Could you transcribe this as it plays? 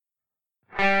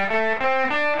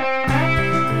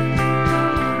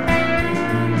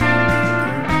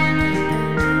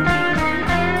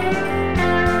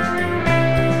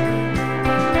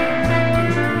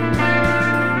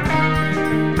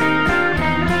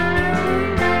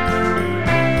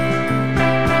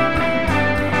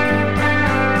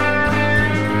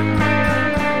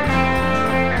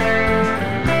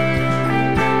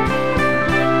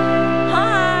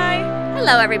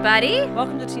Hello, everybody.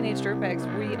 Welcome to Teenage Dirtbags.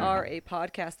 We are a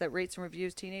podcast that rates and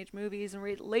reviews teenage movies and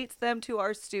relates them to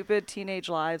our stupid teenage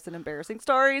lives and embarrassing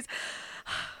stories.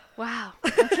 Wow.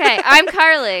 Okay, I'm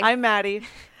Carly. I'm Maddie.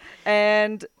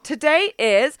 And today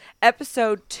is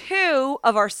episode 2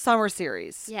 of our summer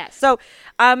series. Yes. So,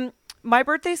 my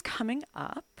birthday's coming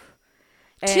up.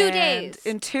 2 days.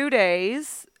 In 2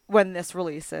 days, when this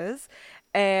releases.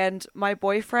 And my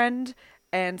boyfriend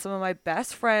and some of my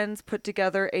best friends put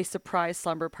together a surprise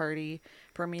slumber party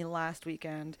for me last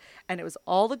weekend. And it was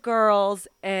all the girls.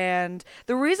 And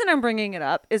the reason I'm bringing it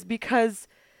up is because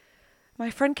my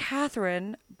friend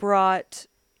Catherine brought,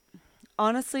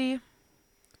 honestly,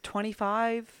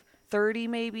 25, 30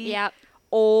 maybe, Yep.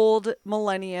 old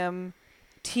Millennium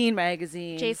teen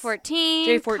magazines.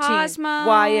 J14, Cosmo.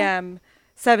 YM,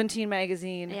 17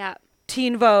 magazine, Yeah.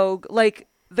 Teen Vogue, like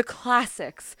the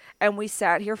classics. And we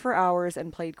sat here for hours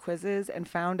and played quizzes and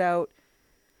found out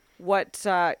what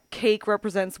cake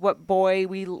represents what boy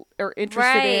we are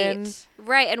interested in.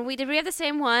 Right. And did we have the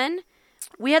same one?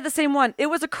 We had the same one. It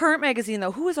was a current magazine,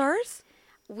 though. Who was ours?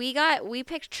 We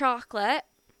picked chocolate.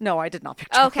 No, I did not pick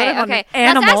chocolate. Okay. I'm an Let's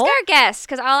animal. ask our guests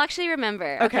because I'll actually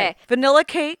remember. Okay. Vanilla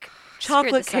cake,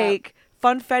 chocolate this up. cake,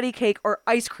 funfetti cake, or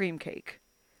ice cream cake.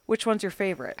 Which one's your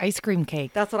favorite? Ice cream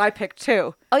cake. That's what I picked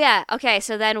too. Oh, yeah. Okay.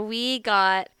 So then we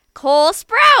got Cole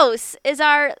Sprouse is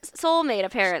our soulmate,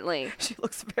 apparently. She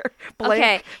looks very blank.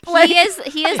 Okay. Blank.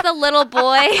 He is the little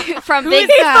boy from Big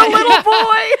is that? The little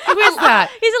boy. Who is that?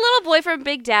 He's a little boy from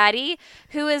Big Daddy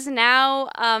who is now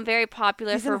very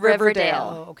popular He's for in Riverdale.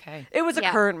 Riverdale. Oh, okay. It was a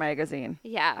Yeah. current magazine.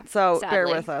 Yeah. So sadly. bear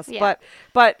with us. Yeah.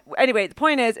 But anyway, the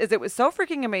point is it was so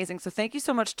freaking amazing. So thank you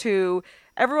so much to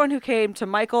everyone who came, to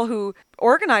Michael who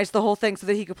organized the whole thing so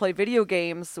that he could play video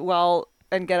games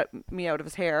and get me out of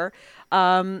his hair.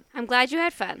 I'm glad you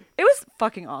had fun. It was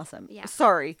fucking awesome. Yeah.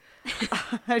 Sorry.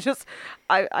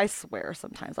 I swear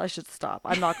sometimes. I should stop.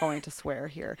 I'm not going to swear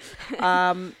here.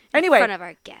 Anyway. In front of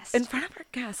our guests. In front of our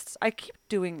guests. I keep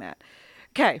doing that.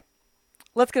 Okay.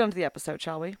 Let's get on to the episode,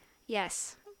 shall we?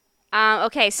 Yes.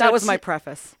 Okay, so That was my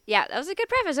preface. Yeah, that was a good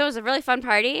preface. It was a really fun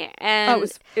party, and it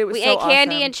was we so ate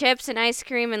candy awesome. and chips and ice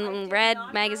cream and read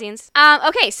magazines.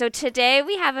 Okay, so today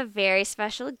we have a very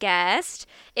special guest.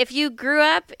 If you grew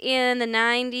up in the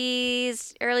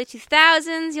 90s, early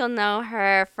 2000s, you'll know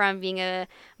her from being a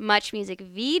Much Music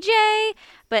VJ,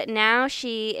 but now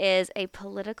she is a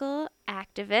political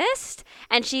activist,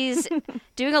 and she's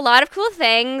doing a lot of cool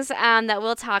things that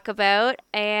we'll talk about.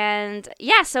 And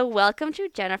yeah, so welcome to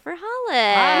Jennifer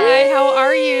Hollett. Hi, how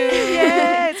are you?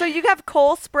 Yeah. So you have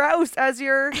Cole Sprouse as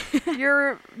your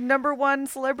number one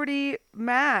celebrity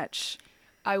match.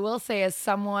 I will say, as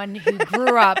someone who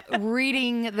grew up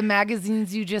reading the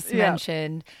magazines you just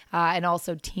mentioned, and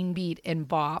also Teen Beat and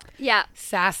Bop, Yeah.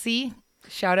 Sassy,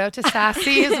 shout out to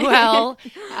Sassy as well.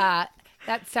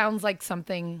 That sounds like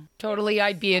something totally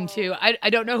I'd be into. I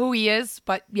don't know who he is,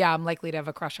 but yeah, I'm likely to have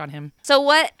a crush on him. So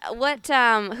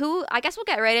who, I guess we'll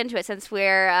get right into it since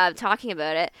we're talking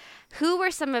about it. Who were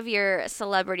some of your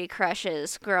celebrity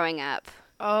crushes growing up?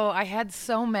 Oh, I had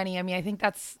so many. I mean, I think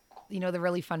that's, the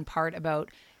really fun part about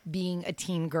being a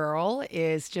teen girl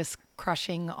is just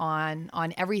crushing on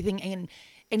everything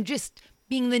and just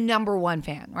being the number one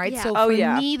fan, right? Yeah. So for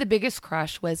me, the biggest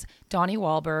crush was Donnie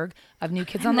Wahlberg of New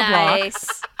Kids on the Block.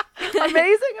 Nice.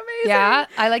 Amazing. Yeah,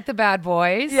 I like the Bad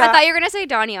Boys. Yeah. I thought you were going to say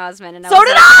Donny Osmond. And So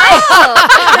did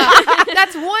I!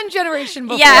 That's one generation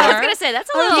before. Yeah, I was going to say, that's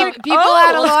a little... People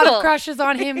had a old lot school. of crushes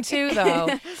on him too, though.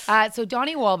 So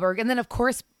Donnie Wahlberg, and then of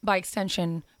course, by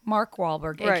extension, Mark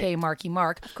Wahlberg, Right. aka Marky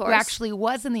Mark, Of course. who actually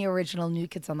was in the original New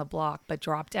Kids on the Block, but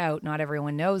dropped out. Not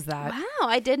everyone knows that. Wow,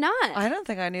 I did not. I don't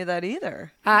think I knew that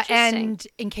either. And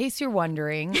in case you're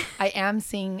wondering, I am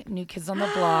seeing New Kids on the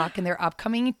Block and their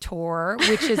upcoming tour,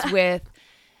 which is with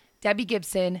Debbie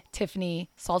Gibson, Tiffany,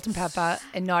 Salt and Pepper,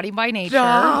 and Naughty by Nature.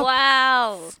 Stop.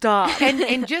 Wow. Stop.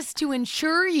 And just to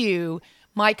ensure you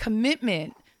my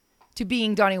commitment to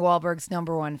being Donnie Wahlberg's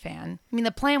number one fan. I mean,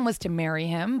 the plan was to marry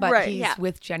him, but Right. he's Yeah.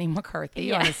 with Jenny McCarthy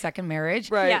Yeah. on his second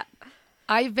marriage. Right. Yeah.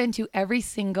 I've been to every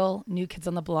single New Kids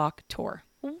on the Block tour.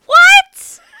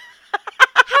 What?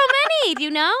 How many? Do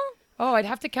you know? Oh, I'd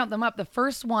have to count them up. The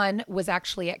first one was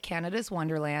actually at Canada's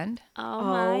Wonderland. Oh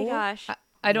my Oh. gosh.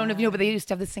 I don't know if you know, but they used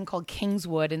to have this thing called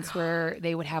Kingswood, and it's where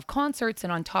they would have concerts,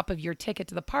 and on top of your ticket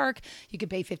to the park, you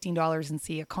could pay $15 and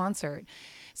see a concert.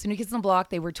 So New Kids on the Block,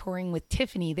 they were touring with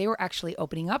Tiffany. They were actually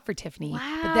opening up for Tiffany.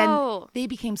 But then Wow. they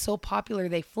became so popular,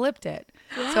 they flipped it.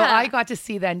 So Yeah. I got to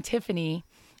see then Tiffany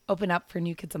open up for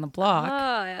New Kids on the Block. Oh,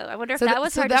 I wonder if So that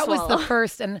was hard that to swallow. was the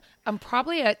first, and I'm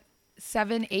probably at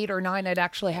 7, 8, or 9. I'd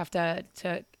actually have to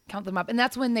count them up. And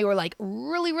that's when they were like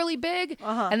really, really big.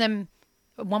 And then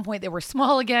at one point they were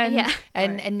small again. Yeah.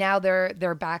 And now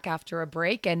they're back after a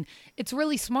break. And it's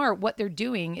really smart. What they're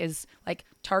doing is like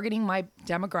targeting my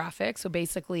demographic. So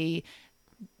basically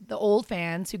the old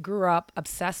fans who grew up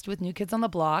obsessed with New Kids on the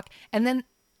Block. And then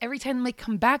every time they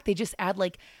come back, they just add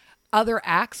like other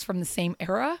acts from the same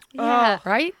era. Yeah.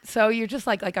 Right? So you're just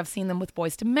like I've seen them with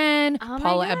Boys to Men, Oh my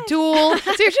Paula gosh. Abdul.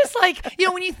 So you're just like,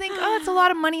 when you think, oh, it's a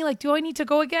lot of money. Like, do I need to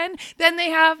go again? Then they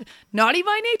have Naughty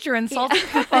by Nature and Salt and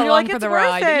Pepper And you're along like, for it's the worth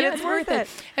ride. it. Yeah, It's worth it.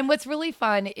 And what's really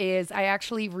fun is I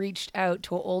actually reached out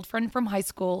to an old friend from high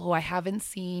school who I haven't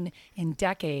seen in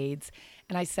decades.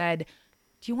 And I said,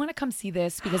 do you want to come see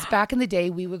this? Because back in the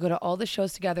day, we would go to all the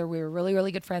shows together. We were really,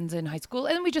 really good friends in high school.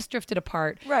 And then we just drifted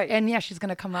apart. Right. And yeah, she's going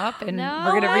to come up and No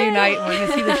we're going to way. reunite and we're going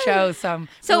to see the show. So I'm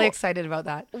So- really excited about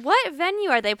that. What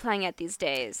venue are they playing at these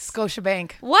days?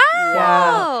 Scotiabank. Wow.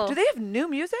 Yeah. Do they have new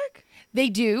music? They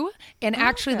do. And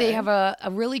actually, Okay. they have a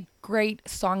really great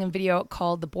song and video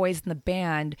called The Boys in the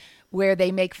Band, where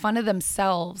they make fun of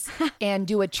themselves and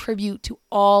do a tribute to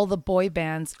all the boy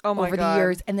bands Oh my over God. the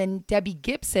years. And then Debbie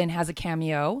Gibson has a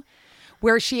cameo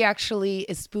where she actually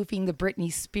is spoofing the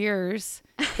Britney Spears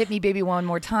Hit Me Baby One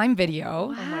More Time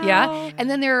video. Yeah. And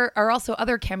then there are also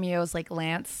other cameos like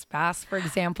Lance Bass, for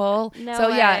example. No so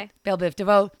yeah, way. Belle Biv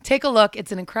DeVoe. Take a look.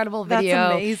 It's an incredible That's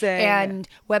video. amazing. And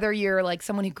whether you're like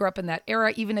someone who grew up in that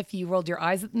era, even if you rolled your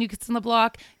eyes at New Kids on the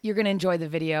Block, you're going to enjoy the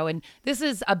video. And this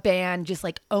is a band just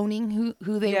like owning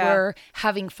who they Yeah. were,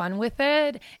 having fun with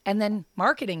it, and then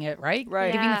marketing it, right?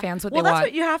 Right. Giving Yeah. the fans what Well, they that's want.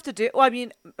 what you have to do. Well, I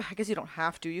mean, I guess you don't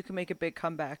have to. You can make a big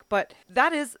comeback, but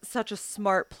that is such a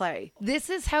smart play. This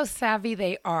is how savvy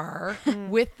they are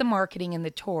with the marketing and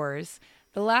the tours.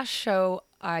 The last show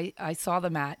I saw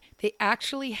them at, they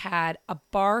actually had a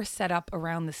bar set up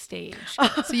around the stage.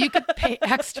 So you could pay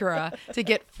extra to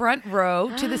get front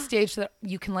row to the stage that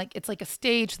you can it's like a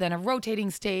stage, then a rotating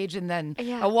stage, and then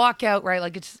Yeah. a walkout, right?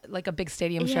 Like it's like a big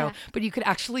stadium Yeah. show. But you could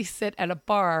actually sit at a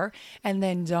bar, and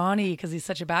then Donnie, because he's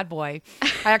such a bad boy,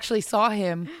 I actually saw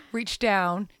him reach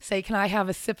down, say, "Can I have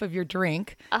a sip of your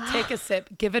drink?" Take a sip,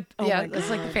 give it. Yeah, my it's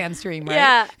like the fan stream, right?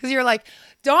 Yeah. Because you're like,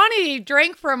 Donnie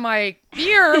drank from my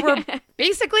beer. We're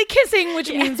basically kissing, which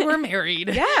means we're married.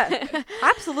 Yeah,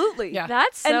 absolutely. Yeah.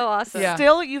 That's so And awesome. Yeah.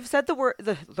 Still, you've said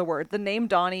the name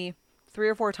Donnie 3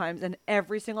 or 4 times, and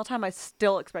every single time I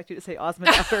still expect you to say Osmond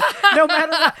after, no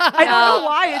matter what. I don't know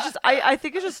why. It's just I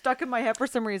think it's just stuck in my head for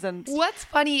some reason. What's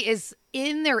funny is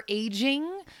in their aging,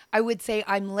 I would say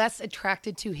I'm less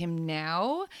attracted to him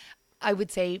now. I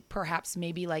would say perhaps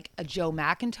maybe like a Joe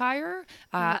McIntyre.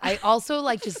 I also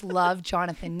just love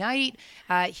Jonathan Knight.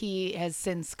 He has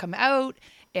since come out,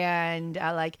 and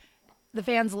the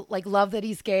fans love that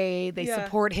he's gay. They Yeah.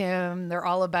 support him. They're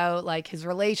all about his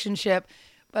relationship.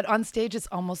 But on stage, it's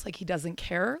almost like he doesn't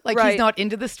care. Right. He's not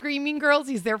into the screaming girls.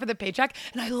 He's there for the paycheck.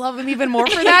 And I love him even more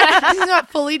for that. He's not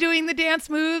fully doing the dance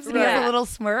moves. And he has Right. a little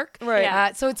smirk. Right.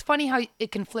 Yeah. So it's funny how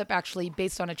it can flip actually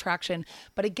based on attraction.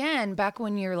 But again, back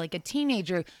when you're a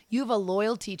teenager, you have a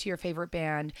loyalty to your favorite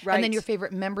band. And Right. then your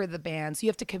favorite member of the band. So you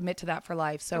have to commit to that for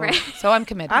life. So, Right. so I'm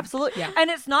committed. Absolutely. Yeah. And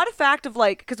it's not a fact of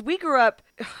because we grew up,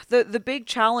 the big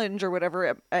challenge or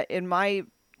whatever in my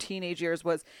teenage years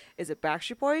was, is it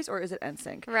Backstreet Boys or is it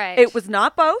NSYNC? Right. It was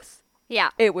not both.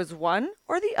 Yeah. It was one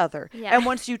or the other. Yeah. And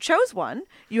once you chose one,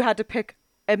 you had to pick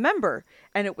a member.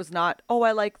 And it was not, oh,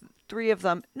 I like 3 of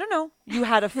them. No. You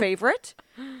had a favorite.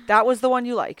 That was the one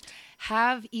you liked.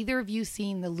 Have either of you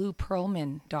seen the Lou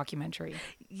Pearlman documentary?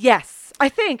 Yes. I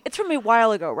think. It's from a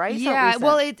while ago, right? It's not Yeah. recent.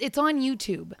 Well, it's on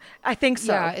YouTube. I think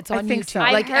so. Yeah, it's on I think YouTube. so.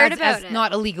 I heard as about it.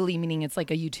 Not illegally, meaning it's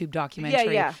like a YouTube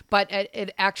documentary. yeah. But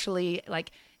it actually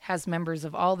has members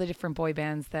of all the different boy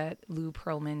bands that Lou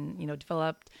Pearlman,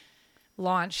 developed,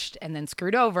 launched, and then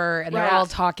screwed over, and they're Right. all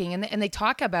talking, and they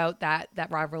talk about that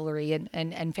rivalry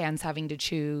and fans having to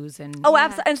choose and Oh, Yeah.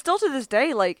 absolutely. And still to this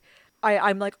day,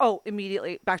 I'm like, oh,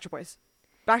 immediately Backstreet Boys.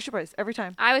 Backstreet Boys every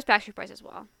time. I was Backstreet Boys as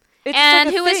well. It's And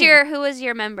like a who was thing. who was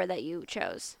your member that you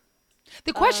chose?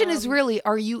 The question is really,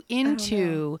 are you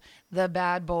into the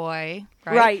bad boy,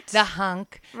 Right. the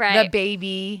hunk, Right. the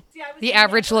baby, the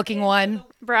average looking one?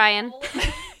 Brian.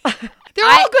 They're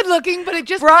all good looking, but it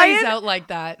just Brian- plays out like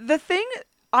that. The thing,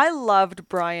 I loved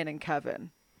Brian and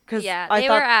Kevin. Cause Yeah, I they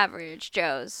thought, were average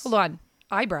Joes. Hold on.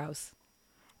 Eyebrows.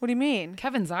 what do you mean?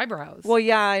 Kevin's eyebrows. Well,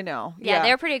 yeah, I know. Yeah,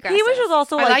 they were pretty He was aggressive. just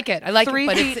also I like it. I like it, 3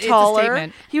 but feet it's a taller.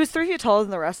 statement. He was 3 feet taller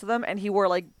than the rest of them, and he wore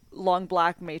long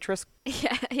black Matrix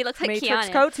Yeah, he looked like Matrix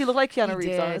Keanu. coats. He looked like Keanu He Reeves,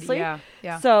 did, honestly. yeah,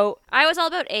 yeah. So I was all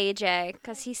about AJ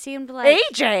because he seemed like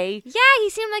AJ. Yeah, he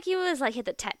seemed like he was like hit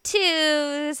the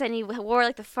tattoos and he wore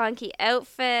like the funky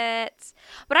outfits.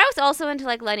 But I was also into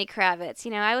like Lenny Kravitz.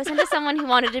 You know, I was into someone who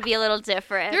wanted to be a little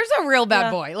different. There's a real bad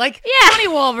Yeah. boy. Like, Yeah. Donnie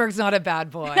Wahlberg's not a bad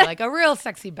boy. Like, a real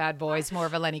sexy bad boy is more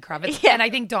of a Lenny Kravitz. Yeah. And I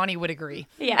think Donnie would agree.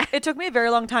 Yeah. It took me a very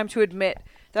long time to admit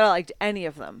that I liked any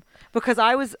of them because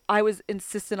I was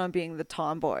insistent on being the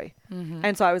tomboy,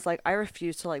 and so I was like, I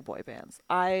refuse to like boy bands.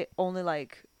 I only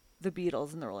like the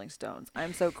Beatles and the Rolling Stones.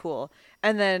 I'm so cool.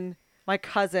 And then my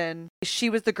cousin, she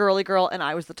was the girly girl and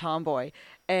I was the tomboy,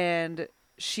 and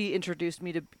she introduced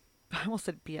me to, I almost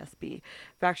said BSB,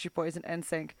 Backstreet Boys and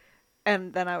NSYNC,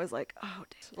 and then I was like, oh,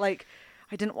 like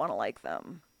I didn't want to like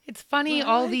them. It's funny, But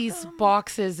I all like these them.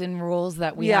 boxes and rules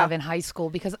that we Yeah. have in high school,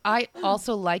 because I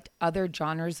also liked other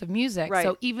genres of music. Right.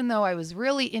 So even though I was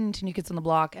really into New Kids on the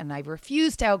Block and I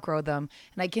refused to outgrow them,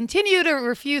 and I continue to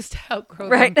refuse to outgrow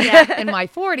Right. them in my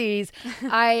 40s,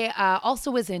 I also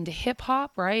was into hip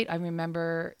hop, right? I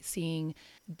remember seeing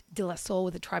De La Soul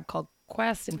with a Tribe Called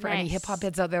Quest, and for any Nice. hip hop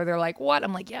heads out there, they're like, what?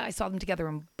 I'm like, yeah, I saw them together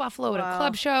in Buffalo at a Wow.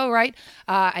 club show, right?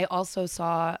 I also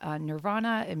saw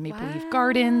Nirvana in Maple Leaf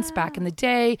Gardens back in the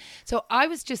day. So I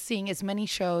was just seeing as many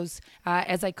shows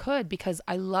as I could because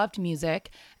I loved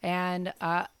music, and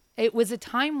it was a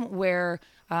time where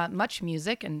much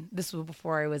music, and this was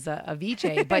before I was a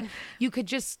VJ, but you could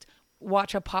just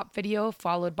watch a pop video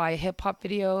followed by a hip hop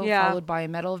video, Yeah. followed by a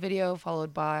metal video,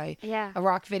 followed by Yeah. a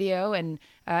rock video. And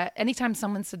anytime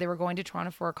someone said they were going to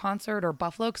Toronto for a concert or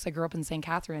Buffalo, because I grew up in St.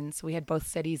 Catharines, so we had both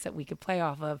cities that we could play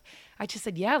off of, I just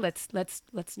said, yeah, let's do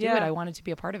Yeah. it. I wanted to be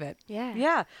a part of it. Yeah.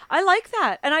 Yeah, I like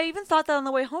that. And I even thought that on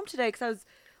the way home today because I was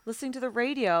listening to the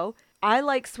radio. I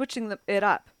like switching it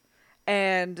up.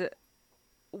 And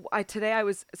today I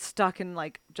was stuck in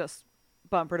like just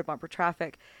bumper to bumper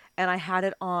traffic. And I had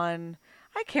it on,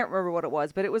 I can't remember what it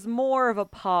was, but it was more of a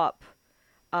pop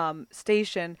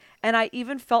station. And I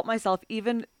even felt myself,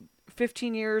 even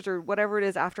 15 years or whatever it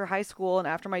is after high school and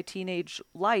after my teenage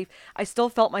life, I still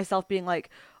felt myself being like,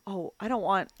 oh, I don't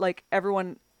want like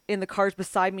everyone in the cars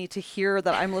beside me to hear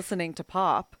that I'm listening to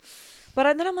pop.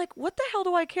 But then I'm like, what the hell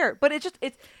do I care? But it's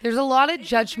There's a lot of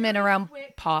judgment around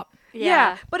pop.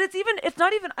 yeah. But it's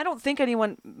not even, I don't think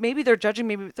anyone, maybe they're judging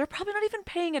me, they're probably not even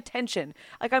paying attention.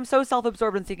 Like I'm so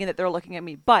self-absorbed in thinking that they're looking at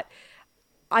me, but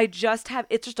I just have,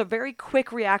 it's just a very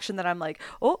quick reaction that I'm like,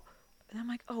 oh, and I'm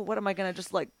like, oh, what am I going to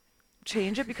just like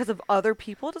change it because of other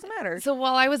people? It doesn't matter. So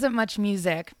while I wasn't much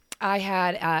music, I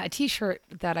had a t-shirt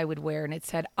that I would wear and it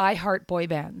said, I heart boy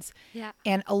bands. Yeah.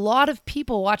 And a lot of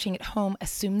people watching at home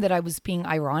assumed that I was being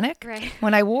ironic Right.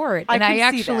 when I wore it. I And I, can see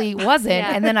actually that. wasn't.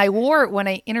 Yeah. And then I wore it when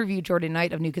I interviewed Jordan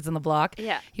Knight of New Kids on the Block.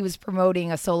 Yeah. He was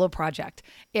promoting a solo project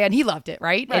and he loved it,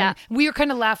 right? Yeah. And we were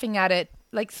kind of laughing at it.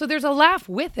 Like, so there's a laugh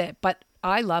with it, but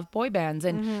I love boy bands.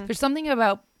 And there's something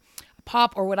about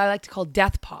pop, or what I like to call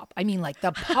death pop. I mean, like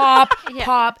the pop, Yeah.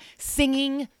 pop,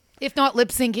 singing, if not lip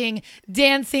syncing,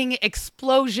 dancing,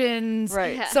 explosions,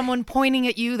 Right. Yeah. someone pointing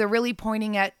at you. They're really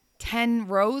pointing at 10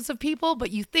 rows of people,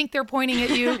 but you think they're pointing at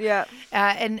you. Yeah.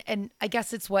 And I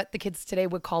guess it's what the kids today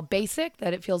would call basic,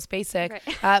 that it feels basic.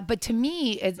 Right. But to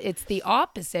me, it's the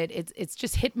opposite. It's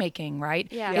just hit making, right?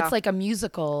 Yeah. Yeah. It's like a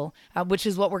musical, which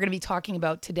is what we're going to be talking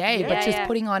about today, but Yeah, just yeah.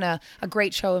 putting on a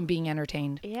great show and being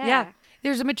entertained. Yeah. Yeah.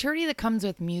 There's a maturity that comes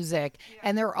with music,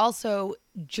 and there are also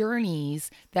journeys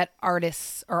that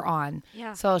artists are on.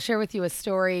 Yeah. So I'll share with you a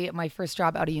story. My first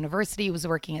job out of university was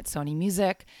working at Sony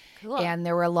Music, Cool. and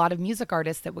there were a lot of music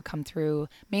artists that would come through,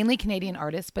 mainly Canadian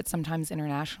artists, but sometimes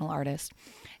international artists.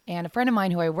 And a friend of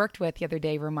mine who I worked with the other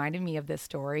day reminded me of this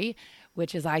story,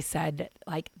 which is I said,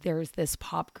 like, there's this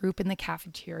pop group in the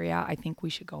cafeteria. I think we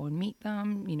should go and meet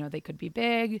them. You know, they could be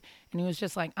big. And he was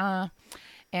just like,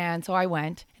 And so I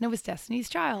went, and it was Destiny's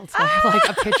Child. So I have like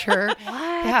a picture,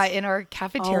 yeah, in our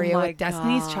cafeteria Oh my with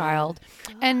Destiny's God. Child.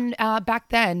 And back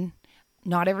then,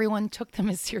 not everyone took them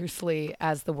as seriously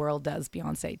as the world does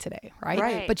Beyonce today, right?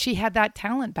 Right. But she had that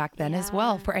talent back then as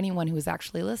well, Yeah. for anyone who was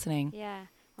actually listening. Yeah.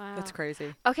 Wow. That's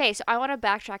crazy. Okay, so I want to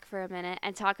backtrack for a minute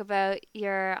and talk about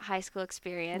your high school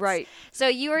experience. Right. So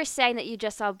you were saying that you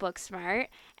just saw Booksmart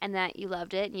and that you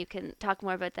loved it, and you can talk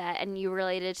more about that, and you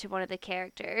related to one of the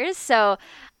characters. So,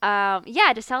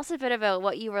 yeah, just tell us a bit about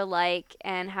what you were like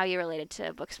and how you related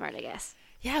to Booksmart, I guess.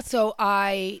 Yeah, so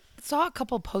I saw a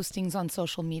couple postings on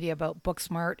social media about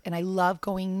Booksmart, and I love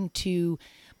going to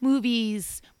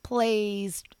movies,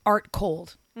 plays, art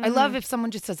cold. I love if someone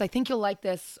just says, I think you'll like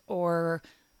this, or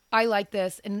I like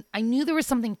this. And I knew there was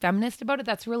something feminist about it.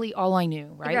 That's really all I knew,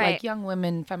 right? Right. Like young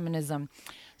women, feminism.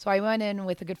 So I went in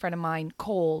with a good friend of mine,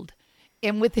 cold,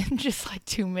 and within just like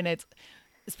 2 minutes,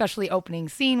 especially opening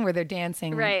scene where they're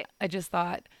dancing, Right. I just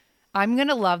thought, I'm going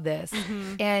to love this.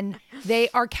 And they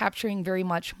are capturing very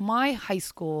much my high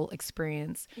school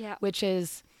experience, Yeah. which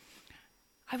is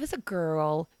I was a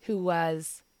girl who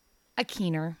was a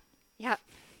keener. Yeah.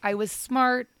 I was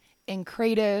smart and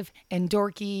creative and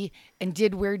dorky and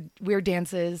did weird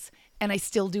dances, and I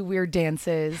still do weird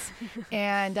dances.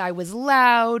 And I was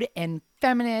loud and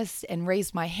feminist and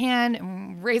raised my hand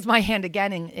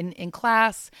again in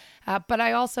class. But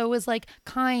I also was like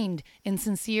kind and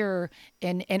sincere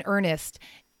and earnest.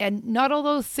 And not all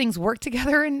those things work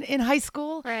together in high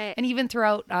school, Right. and even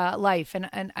throughout life.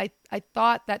 And I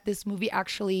thought that this movie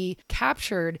actually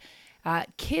captured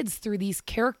kids through these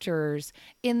characters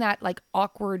in that like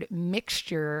awkward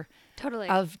mixture Totally.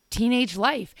 of teenage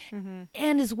life, and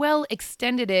as well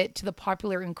extended it to the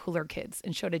popular and cooler kids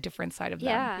and showed a different side of them.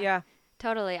 Yeah. Yeah.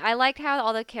 Totally. I liked how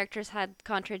all the characters had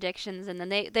contradictions, and then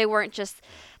they weren't just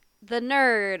the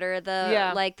nerd or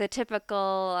the like the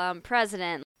typical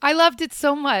president. I loved it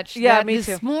so much Yeah, that me this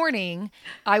too. morning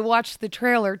I watched the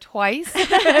trailer twice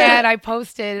and I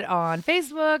posted it on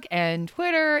Facebook and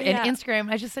Twitter and Yeah.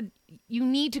 Instagram. I just said, you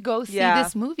need to go see Yeah.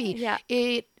 this movie. Yeah.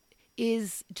 It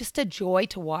is just a joy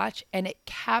to watch, and it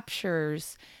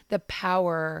captures the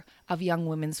power of young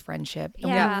women's friendship.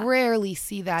 And Yeah. we rarely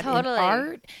see that Totally. in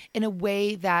art in a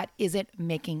way that isn't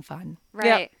making fun.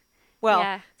 Right. Well,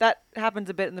 Yeah. that happens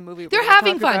a bit in the movie. They're we're gonna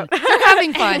having talk fun. about. They're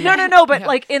having fun. No, but Yeah.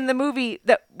 like in the movie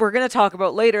that we're going to talk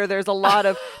about later, there's a lot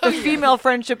of the female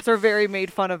friendships are very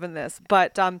made fun of in this.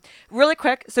 But really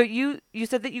quick, so you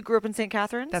said that you grew up in St.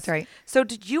 Catharines? That's right. So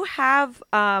did you have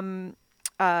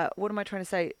what am I trying to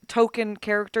say? Token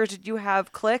characters? Did you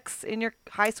have cliques in your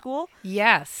high school?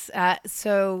 Yes.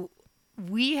 So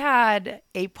we had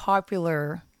a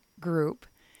popular group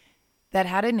that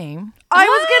had a name. I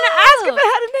was going to ask if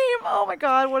it had a name. Oh my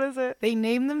God, what is it? They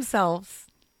named themselves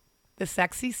the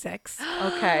Sexy Six,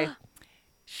 Okay.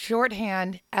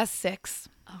 shorthand S6,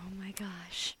 Oh my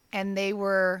gosh. and they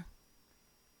were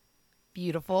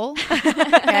beautiful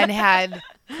and had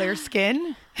clear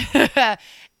skin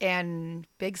and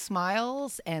big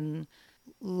smiles and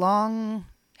long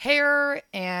hair,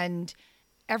 and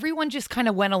everyone just kind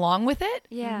of went along with it.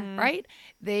 Yeah. Right?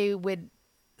 They would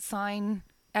sign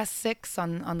S6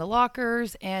 on the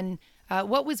lockers. And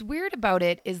what was weird about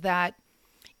it is that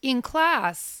in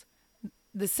class,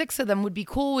 the six of them would be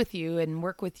cool with you and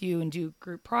work with you and do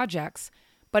group projects.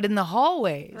 But in the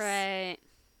hallways, Right.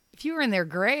 if you were in their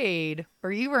grade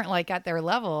or you weren't like at their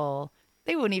level,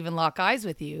 they wouldn't even lock eyes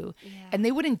with you. Yeah. And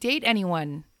they wouldn't date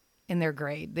anyone in their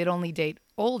grade. They'd only date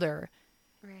older.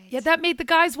 Right. Yet that made the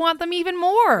guys want them even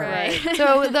more. Right.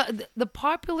 So the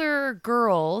popular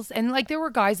girls, and like there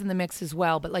were guys in the mix as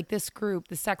well, but like this group,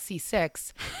 the Sexy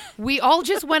Six, we all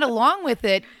just went along with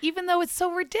it, even though it's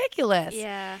so ridiculous.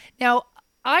 Yeah. Now,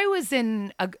 I was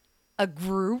in a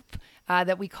group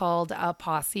that we called a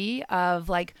posse of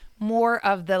like more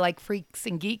of the like freaks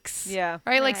and geeks. Yeah.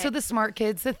 Right? Like, so Right. the smart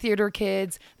kids, the theater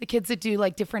kids, the kids that do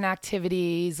like different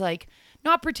activities, like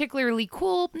not particularly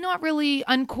cool, not really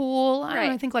uncool. I don't know,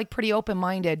 Right. I think like pretty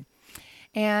open-minded.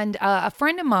 And a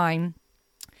friend of mine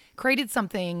created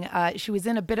something. She was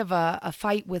in a bit of a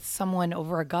fight with someone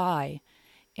over a guy.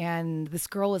 And this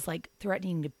girl was like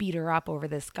threatening to beat her up over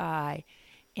this guy.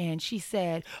 And she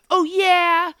said, "Oh,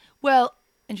 yeah. Well,"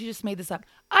 and she just made this up,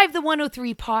 "I have the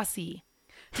 103 posse,"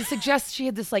 to suggest she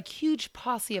had this like huge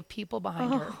posse of people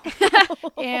behind her.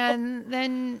 And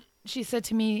then she said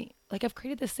to me, like, "I've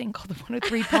created this thing called the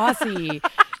 103 posse.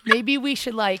 Maybe we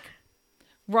should like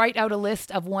write out a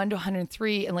list of 1 to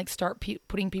 103 and like start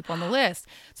putting people on the list."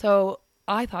 So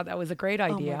I thought that was a great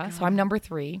idea. So I'm number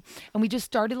 3. And we just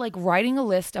started like writing a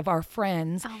list of our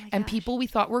friends my and gosh. people we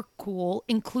thought were cool,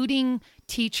 including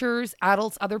teachers,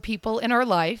 adults, other people in our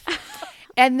life.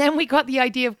 And then we got the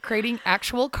idea of creating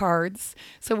actual cards.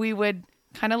 So we would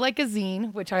kind of like a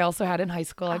zine, which I also had in high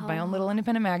school. I had my own little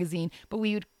independent magazine, but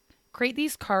we would create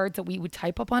these cards that we would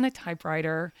type up on a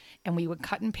typewriter, and we would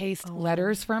cut and paste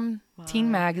letters from teen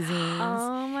magazines.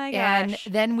 Oh my And gosh.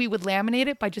 then we would laminate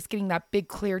it by just getting that big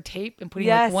clear tape and putting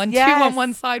Yes, like 1, 2 yes. on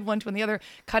one side, 1, 2 on the other,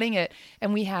 cutting it.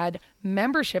 And we had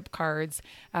membership cards.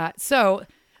 So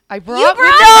I brought,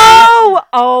 No!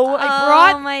 Oh.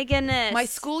 brought oh my goodness. my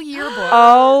school yearbook.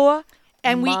 Oh.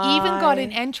 And we even got an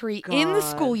my entry in the God.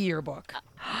 school yearbook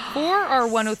for our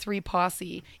 103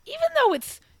 posse, even though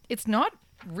it's not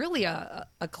really a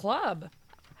club.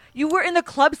 You were in the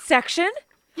club section?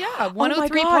 Yeah,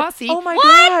 103 God. posse. Oh my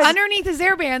God. Underneath is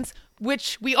air bands,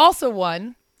 which we also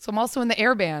won. So I'm also in the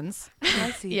air bands. Can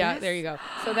I see Yeah, this? there you go.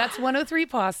 So that's 103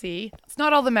 Posse. It's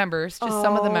not all the members, just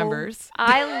some of the Oh. members.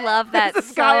 I love that There's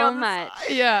this guy so on the much.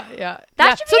 Yeah, yeah. That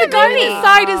yeah. should So be the a guy on movie. the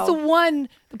side is the Wow. one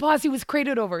the Posse was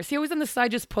created over. See, always on the side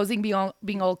just posing,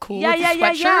 being all cool Yeah, with yeah, the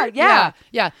yeah, sweatshirt. yeah.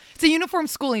 Yeah. It's a uniform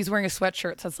school and he's wearing a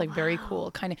sweatshirt, so it's like very cool.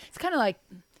 It's kind of like,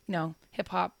 hip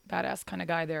hop badass kind of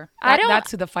guy there.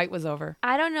 That's who the fight was over.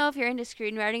 I don't know if you're into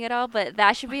screenwriting at all, but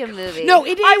that should be a movie. No,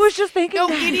 it is. I was just thinking No,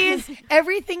 that. it is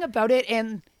everything about it,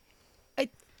 and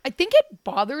I think it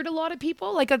bothered a lot of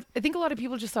people. Like I think a lot of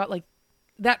people just thought like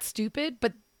that's stupid,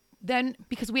 but then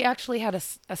because we actually had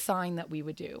a sign that we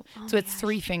would do, so it's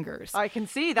 3 fingers. I can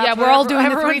see. That's We're all doing the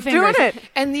 3 everyone's fingers. doing it.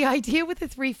 And the idea with the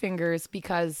 3 fingers,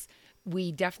 because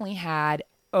we definitely had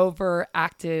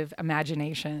overactive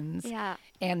imaginations Yeah.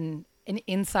 and an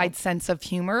inside sense of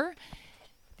humor.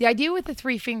 The idea with the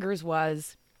 3 fingers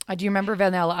was, do you remember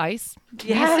Vanilla Ice?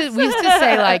 Yes. We used to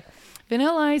say like,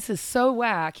 Vanilla Ice is so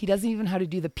whack, he doesn't even know how to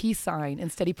do the peace sign.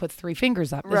 Instead, he puts 3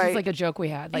 fingers up. This Right. is like a joke we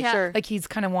had. Like, Yeah. Sure. like he's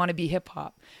kind of wannabe hip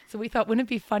hop. So we thought, wouldn't it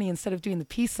be funny instead of doing the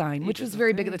peace sign, which was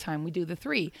very big at the time, we do the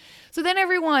 3. So then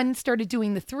everyone started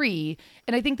doing the 3.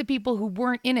 And I think the people who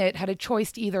weren't in it had a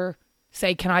choice to either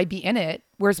say, can I be in it?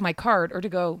 Where's my card? Or to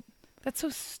go, that's so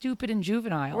stupid and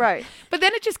juvenile. Right. But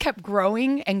then it just kept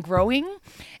growing and growing.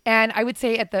 And I would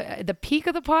say at the peak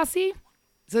of the Posse,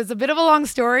 so it's a bit of a long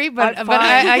story, but I'm but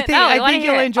I fine. think No, I I wanna think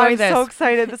hear you'll it. enjoy I'm this. so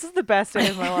excited. This is the best day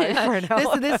of my life right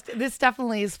now. This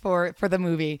definitely is for the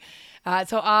movie.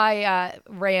 So I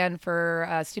ran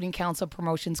for student council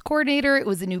promotions coordinator. It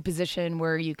was a new position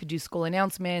where you could do school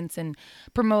announcements and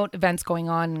promote events going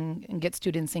on and get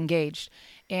students engaged.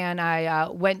 And I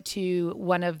went to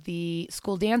one of the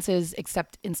school dances,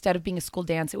 except instead of being a school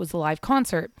dance, it was a live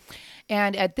concert.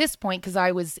 And at this point, because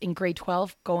I was in grade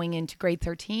 12 going into grade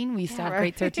 13, we used to have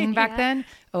grade 13 back Yeah. then,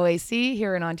 OAC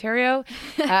here in Ontario.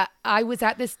 I was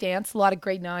at this dance, a lot of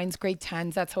grade 9s, grade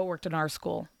 10s. That's how it worked in our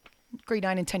school. Grade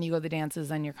 9 and 10, you go to the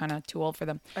dances and you're kind of too old for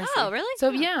them. Oh, really?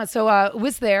 So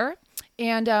was there,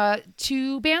 and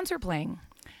 2 bands were playing.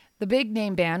 The big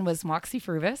name band was Moxie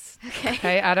Fruvis,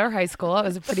 okay, at our high school. It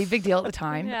was a pretty big deal at the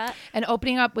time. Yeah. And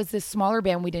opening up was this smaller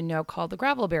band we didn't know called the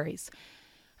Gravelberries.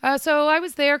 So I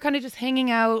was there kind of just hanging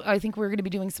out. I think we were going to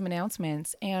be doing some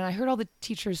announcements, and I heard all the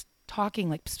teachers talking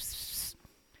like, pss, pss, pss.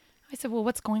 I said, well,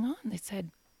 what's going on? They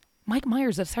said, Mike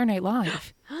Myers of Saturday Night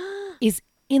Live is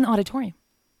in the auditorium.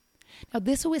 Now,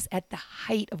 this was at the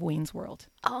height of Wayne's World.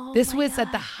 Oh, This my was at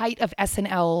the God. height of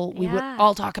SNL. We would Yeah.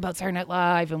 all talk about Saturday Night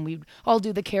Live, and we'd all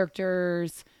do the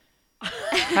characters.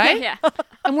 Right? Yeah.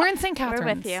 And we're in St. We're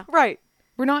Catharines. with you. Right.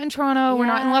 We're not in Toronto. We're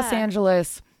not in Los Yeah.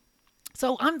 Angeles.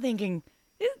 So I'm thinking,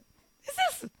 is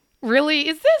this really?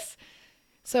 Is this?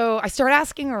 So I start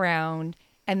asking around,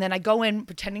 and then I go in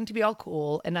pretending to be all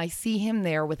cool, and I see him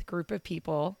there with a group of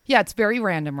people. Yeah, it's very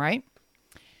random, right?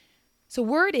 So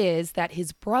word is that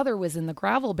his brother was in the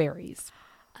Gravelberries,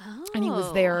 and he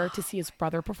was there to see his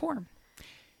brother perform.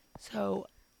 So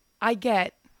I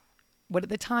get what at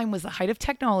the time was the height of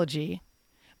technology,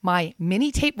 my mini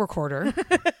tape recorder,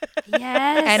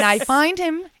 Yes. and I find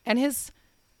him and his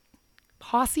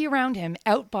posse around him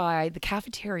out by the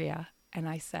cafeteria, and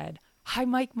I said, "Hi,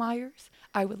 Mike Myers.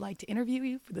 I would like to interview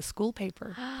you for the school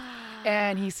paper."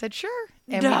 And he said, "Sure."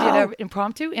 And we did an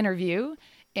impromptu interview,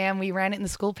 and we ran it in the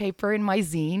school paper in my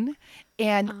zine.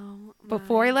 And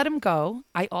before I let him go,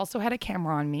 I also had a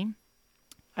camera on me.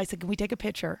 I said, "Can we take a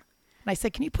picture?" And I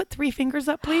said, "Can you put 3 fingers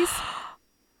up, please?"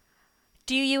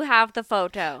 Do you have the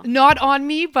photo? Not on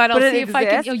me, but I'll But it see if I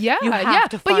can. exists? Oh, yeah, You have yeah.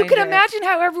 to But you find can it. imagine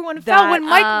how everyone felt when That-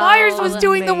 Mike Myers was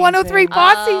doing the 103 amazing.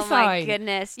 Posse Oh sign. my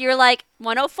goodness. You're like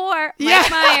 104, Yeah.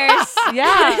 Mike Myers.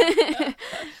 Yeah.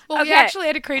 Well, we Okay. actually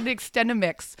had to create an extended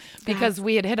mix because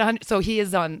we had hit 100. So he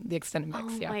is on the extended mix.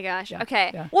 Oh yeah. my gosh. Yeah.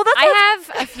 Okay. Yeah. Well, that's I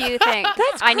have a few things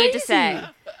That's I need to say.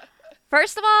 crazy.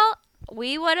 First of all,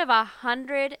 we would have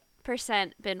 100%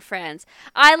 been friends.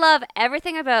 I love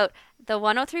everything about the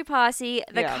 103 Posse,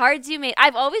 the Yeah. cards you made.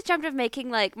 I've always dreamt of making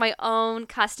like my own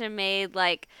custom made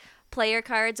like player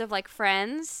cards of like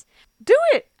friends. Do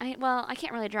it. I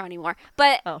can't really draw anymore.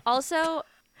 But Oh. also,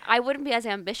 I wouldn't be as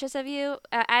ambitious of you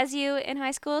as you in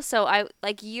high school. So I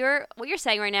like what you're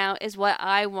saying right now is what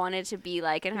I wanted to be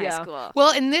like in high Yeah. school.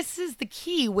 Well, and this is the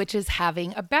key, which is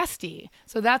having a bestie.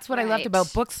 So that's what I loved Right. about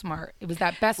Booksmart. It was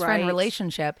that best friend Right.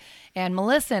 relationship. And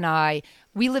Melissa and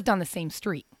we lived on the same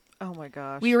street. Oh my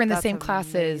gosh. We were in the That's same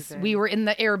classes. amazing. We were in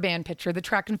the air band picture, the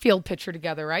track and field picture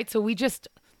together, right? So we just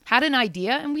had an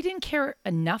idea, and we didn't care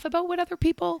enough about what other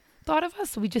people thought of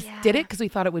us. So we just did it because we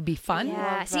thought it would be fun.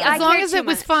 Yeah. Love See, that. I As long cared as too it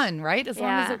was much. fun, right? As long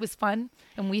as Yeah. it was fun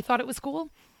and we thought it was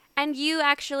cool. And you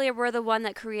actually were the one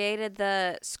that created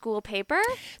the school paper?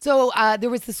 So there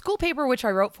was the school paper, which I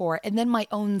wrote for, and then my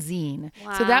own zine.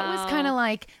 So that was kind of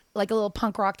Wow. like a little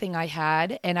punk rock thing I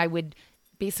had. And I would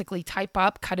basically type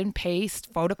up, cut and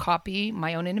paste, photocopy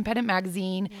my own independent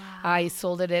magazine. I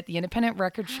sold it at the independent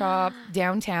record shop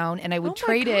downtown, and I would Oh my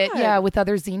trade it, God. with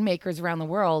other zine makers around the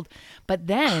world. But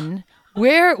then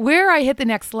where I hit the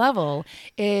next level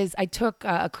is I took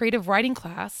a creative writing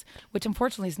class, which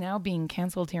unfortunately is now being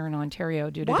canceled here in Ontario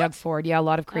due to What? Doug Ford. Yeah, a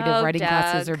lot of creative Oh, writing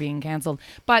classes Doug. are being canceled.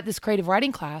 But this creative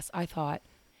writing class, I thought,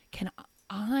 can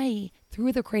I,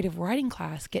 through the creative writing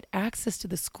class, get access to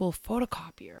the school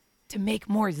photocopier to make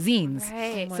more zines?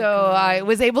 Right. my So God. I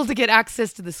was able to get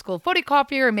access to the school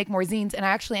photocopier and make more zines. And I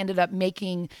actually ended up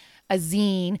making a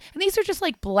zine. And these are just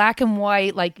like black and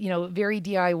white, like, very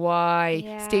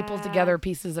DIY, stapled Yeah. together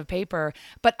pieces of paper,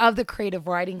 but of the creative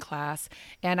writing class.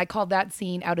 And I called that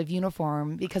zine Out of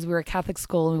Uniform because we were a Catholic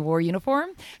school and we wore uniform.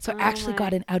 So I actually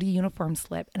got an out of uniform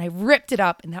slip and I ripped it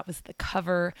up. And that was the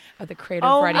cover of the creative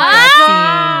Oh writing my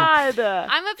class zine. God.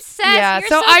 I'm obsessed. Yeah, You're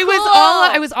so so I was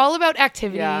cool. I was all about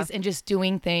activities Yeah. and just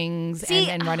doing things See,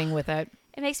 and running with it.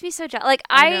 It makes me so jealous. Like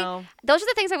I know. those are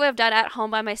the things I would have done at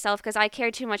home by myself because I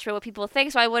cared too much about what people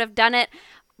think. So I would have done it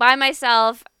by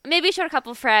myself. Maybe showed a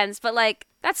couple friends, but like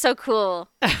that's so cool.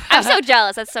 I'm so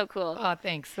jealous. That's so cool. Oh,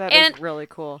 thanks. That is And- really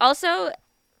cool. Also,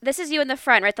 this is you in the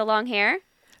front, right? The long hair.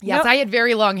 Yes, No. I had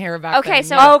very long hair back Okay, then.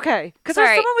 so- yeah. Oh, okay. Because there's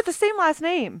Sorry. someone with the same last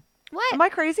name. What? Am I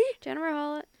crazy? Jennifer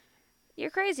Hollett.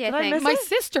 You're crazy. Did I I think. miss My it?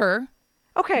 sister,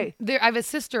 Okay. I have a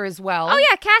sister as well. Oh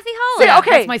yeah, Kathy See, Hollett. Yeah, okay.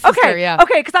 that's my sister, okay. yeah.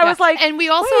 Okay, because I Yeah. was like, and we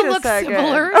also wait a look second.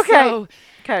 similar. Okay. So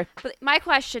Okay. But my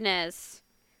question is,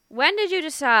 when did you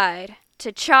decide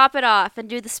to chop it off and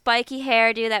do the spiky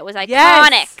hairdo that was iconic?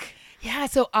 Yes. yeah,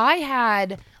 so I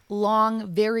had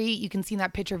long, you can see in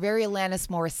that picture, very Alanis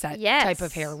Morissette Yes. type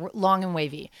of hair, long and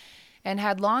wavy. And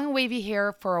had long and wavy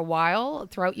hair for a while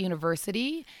throughout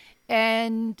university.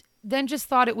 And then just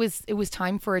thought it was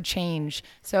time for a change.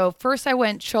 So first I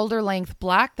went shoulder length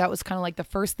black. That was kind of like the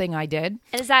first thing I did.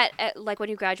 And is that like when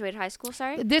you graduated high school?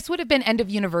 Sorry. This would have been end of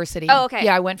university. Oh, okay.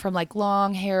 Yeah, I went from like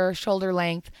long hair, shoulder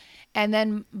length. And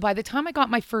then by the time I got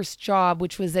my first job,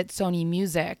 which was at Sony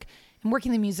Music, and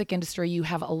working in the music industry, you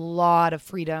have a lot of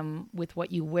freedom with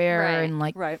what you wear Right. and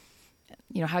like, Right.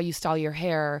 how you style your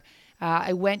hair.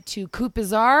 I went to Coupe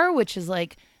Bizarre, which is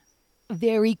like a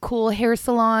very cool hair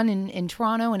salon in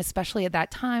Toronto, and especially at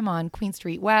that time on Queen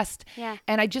Street West. Yeah.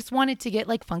 And I just wanted to get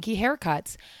like funky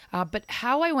haircuts. But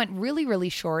how I went really, really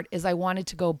short is I wanted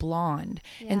to go blonde.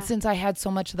 Yeah. And since I had so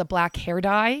much of the black hair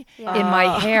dye Yeah. in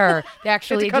my hair, they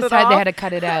actually cut just it had they off? had to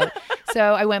cut it out.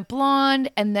 So I went blonde,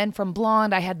 and then from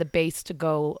blonde I had the base to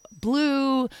go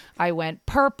blue. I went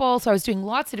purple. So I was doing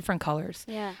lots of different colors.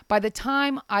 Yeah. By the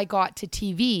time I got to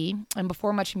TV, and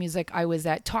before Much Music, I was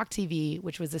at Talk TV,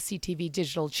 which was a CTV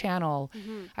digital channel.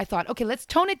 I thought, okay, let's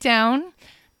tone it down.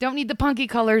 Don't need the punky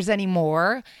colors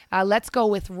anymore. Let's go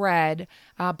with red.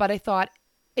 But I thought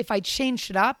if I changed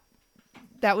it up,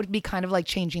 that would be kind of like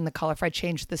changing the color if I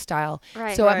changed the style.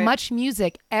 Right. So Right. at Much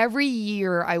Music, every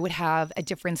year I would have a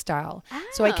different style.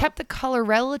 So I Oh. kept the color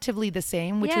relatively the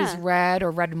same, which was Yeah. red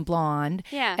or red and blonde.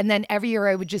 Yeah. And then every year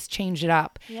I would just change it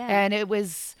up. Yeah. And it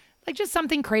was like just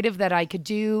something creative that I could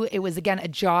do. It was, again, a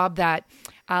job that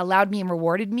allowed me and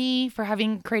rewarded me for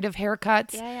having creative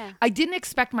haircuts. Yeah, yeah. I didn't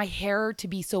expect my hair to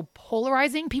be so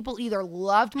polarizing. People either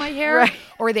loved my hair Right.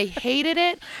 or they hated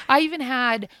it. I even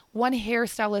had one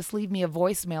hairstylist leave me a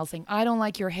voicemail saying, I don't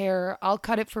like your hair. I'll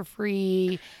cut it for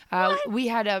free. We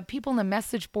had people in the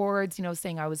message boards,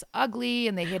 saying I was ugly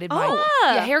and they hated my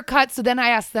haircut. So then I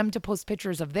asked them to post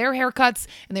pictures of their haircuts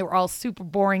and they were all super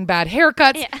boring, bad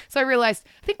haircuts. Yeah. So I realized,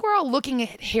 I think we're all looking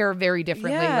at hair very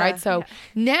differently, Yeah. right? So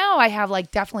now I have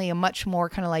like definitely a much more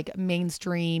kind of like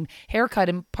mainstream haircut.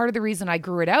 And part of the reason I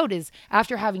grew it out is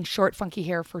after having short, funky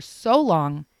hair for so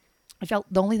long, I felt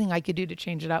the only thing I could do to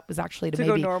change it up was actually to To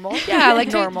maybe go normal. yeah, like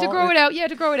to Normal. grow it out. Yeah,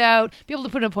 to grow it out. Be able to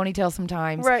put in a ponytail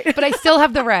sometimes. Right. But I still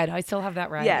have the red. I still have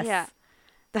that red. Yes. Yeah.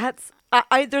 That's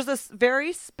I there's this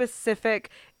very specific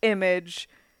image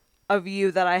of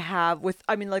you that I have with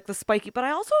like the spiky, but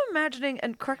I also am imagining,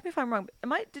 and correct me if I'm wrong,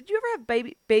 did you ever have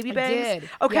baby I bangs? did.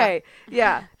 Okay.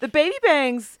 Yeah. The baby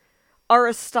bangs are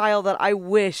a style that I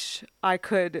wish I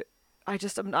could. I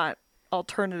just am not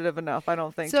alternative enough, I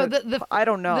don't think. So I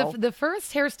don't know. The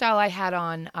first hairstyle I had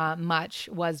on Much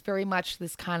was very much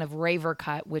this kind of raver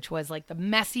cut, which was like the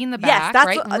messy in the Yes, back, that's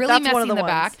right? what- Really that's messy one of in the the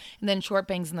back, ones. and then short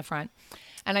bangs in the front.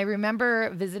 And I remember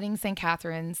visiting St.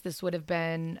 Catharines. This would have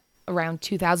been around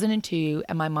 2002,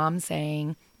 and my mom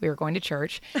saying, we were going to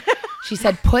church. She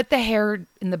said, put the hair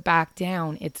in the back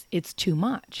down. It's too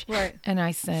much. Right. And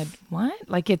I said, what?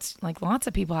 Like, it's like lots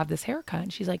of people have this haircut.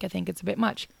 And she's like, I think it's a bit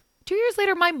much. 2 years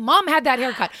later, my mom had that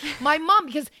haircut. My mom,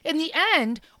 because in the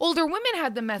end, older women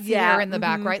had the messy hair in the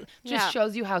back, right? Just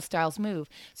shows you how styles move.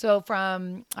 So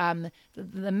from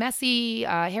the messy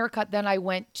haircut, then I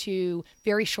went to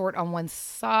very short on one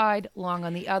side, long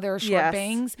on the other, short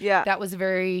bangs. Yeah. That was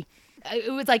very...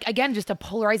 It was like, again, just a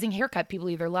polarizing haircut. People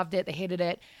either loved it, they hated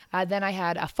it. Then I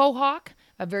had a faux hawk,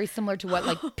 very similar to what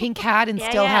like Pink had and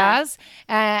still has.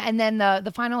 And then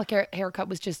the final haircut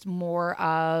was just more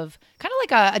of kind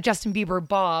of like a Justin Bieber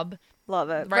bob.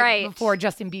 Love it. Right before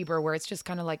Justin Bieber, where it's just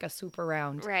kind of like a super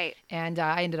round. Right. And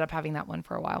I ended up having that one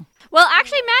for a while. Well,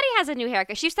 actually, Maddie has a new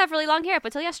haircut. She used to have really long hair up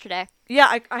until yesterday.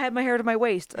 Yeah, I had my hair to my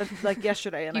waist like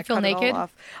yesterday, and You I feel cut naked? it all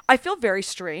off. I feel very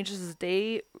strange. This is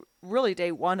really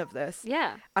day one of this.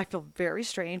 Yeah. I feel very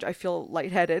strange. I feel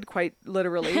lightheaded, quite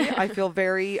literally. I feel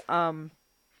very.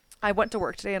 I went to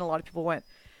work today, and a lot of people went,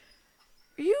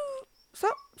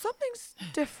 something's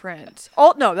different.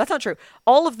 No, that's not true.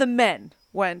 All of the men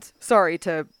went. Sorry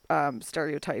to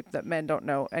stereotype that men don't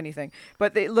know anything,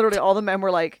 but they literally all the men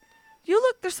were like,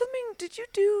 there's something. Did you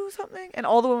do something? And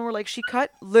all the women were like, she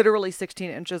cut literally 16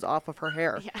 inches off of her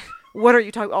hair. Yeah. What are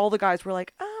you talking? All the guys were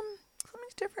like,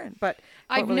 something's different. But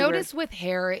I've really noticed with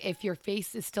hair, if your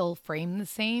face is still framed the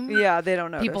same, they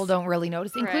don't notice. people don't really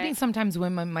notice, including Right. sometimes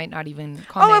women might not even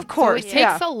comment. Oh, of course. So it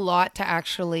takes a lot to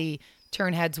actually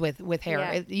turn heads with hair.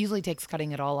 Yeah. It usually takes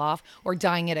cutting it all off or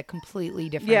dyeing it a completely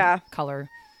different color.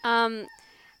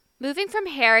 Moving from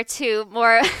hair to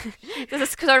more, this is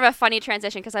sort of a funny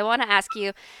transition because I want to ask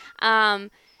you,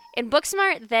 in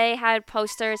Booksmart, they had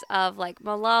posters of like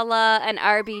Malala and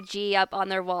RBG up on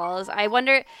their walls. I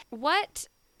wonder what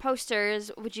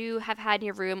posters would you have had in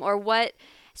your room, or what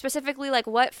specifically, like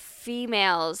what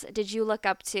females did you look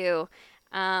up to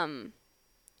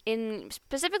in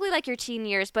specifically like your teen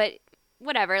years, but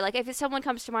whatever. Like if someone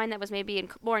comes to mind that was maybe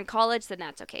more in college, then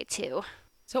that's okay too.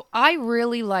 So I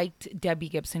really liked Debbie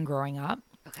Gibson growing up.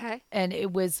 Okay. And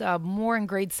it was more in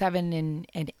grade 7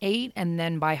 and 8. And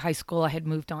then by high school, I had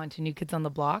moved on to New Kids on the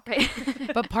Block. Right.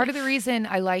 But part of the reason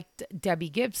I liked Debbie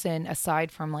Gibson,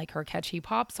 aside from like her catchy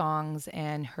pop songs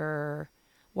and her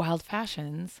wild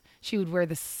fashions, she would wear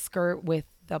the skirt with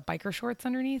the biker shorts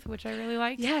underneath, which I really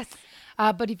liked. Yes.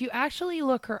 But if you actually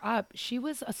look her up, she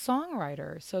was a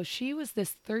songwriter. So she was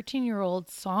this 13-year-old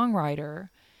songwriter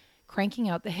cranking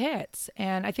out the hits.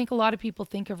 And I think a lot of people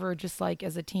think of her just like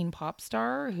as a teen pop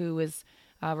star who is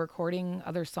recording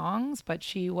other songs, but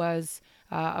she was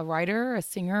a writer, a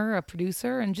singer, a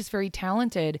producer, and just very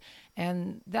talented.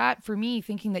 And that, for me,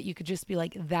 thinking that you could just be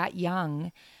like that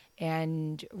young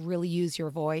and really use your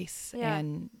voice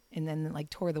and then like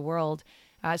tour the world.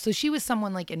 So she was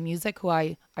someone like in music who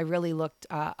I really looked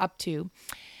up to.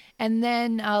 And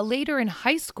then later in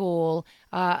high school,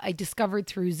 I discovered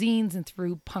through zines and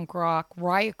through punk rock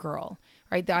Riot Girl,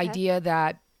 right? The idea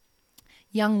that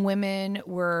young women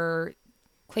were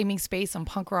claiming space on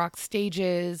punk rock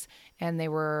stages, and they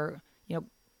were,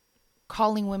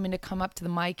 calling women to come up to the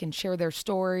mic and share their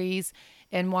stories.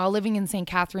 And while living in St.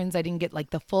 Catharines, I didn't get like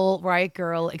the full Riot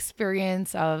Girl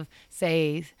experience of,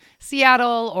 say,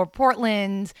 Seattle or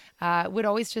Portland. Would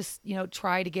always just,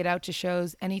 try to get out to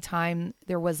shows anytime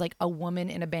there was like a woman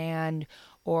in a band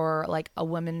or like a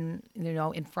woman,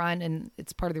 in front. And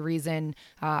it's part of the reason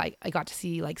I got to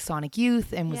see like Sonic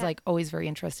Youth and was like always very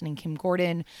interested in Kim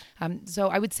Gordon. So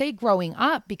I would say growing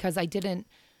up, because I didn't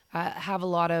have a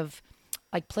lot of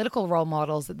like political role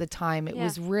models at the time, it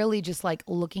was really just like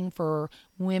looking for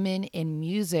women in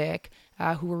music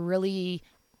who were really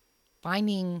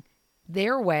finding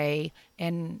their way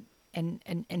and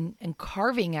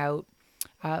carving out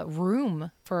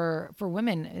room for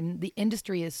women. And the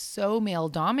industry is so male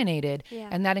dominated,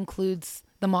 and that includes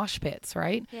the mosh pits,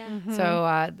 right? Yeah. Mm-hmm.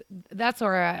 So that's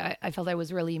where I felt I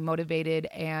was really motivated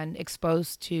and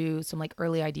exposed to some like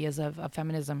early ideas of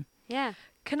feminism. Yeah.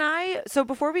 So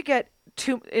before we get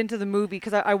into the movie,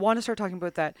 because I want to start talking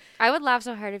about that. I would laugh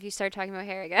so hard if you start talking about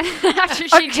hair again after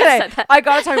she just said that. I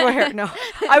gotta talk about hair. No,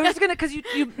 I was gonna, because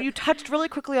you touched really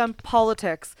quickly on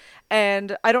politics,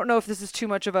 and I don't know if this is too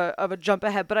much of a jump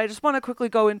ahead, but I just want to quickly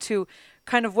go into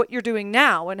kind of what you're doing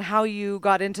now and how you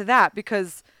got into that,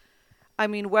 because I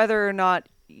mean, whether or not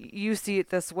you see it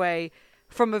this way,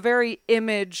 from a very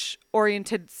image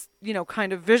oriented,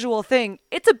 kind of visual thing,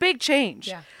 it's a big change.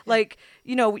 Yeah. Like,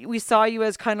 we saw you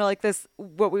as kind of like this,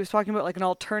 what we was talking about, like an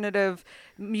alternative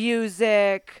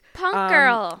music.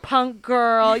 Punk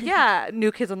girl. Yeah.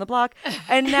 New Kids on the Block.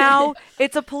 And now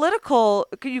it's a political,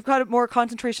 you've got more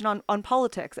concentration on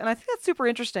politics. And I think that's super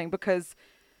interesting, because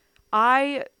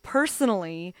I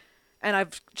personally, and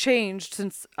I've changed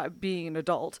since being an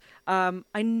adult,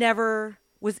 I never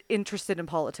was interested in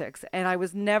politics. And I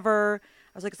was like,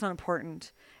 it's not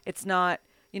important. It's not,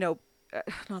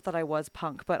 not that I was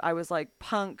punk, but I was like,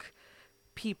 punk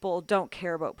people don't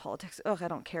care about politics. Ugh, I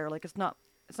don't care. Like, it's not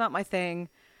my thing.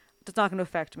 It's not going to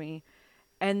affect me.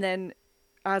 And then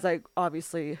as I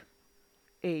obviously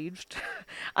aged,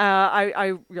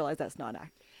 I realized that's not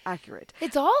accurate.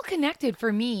 It's all connected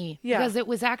for me Yeah. because it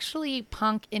was actually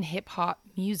punk and hip hop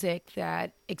music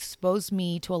that exposed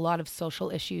me to a lot of social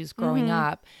issues growing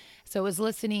up. So I was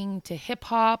listening to hip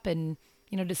hop and,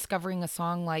 discovering a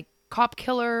song like Cop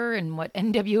Killer and what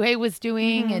NWA was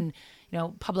doing and,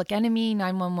 Public Enemy,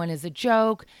 911 is a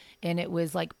joke. And it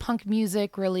was like punk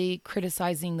music really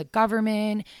criticizing the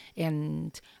government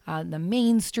and the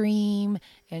mainstream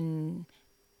and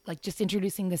like just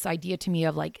introducing this idea to me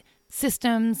of like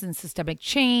systems and systemic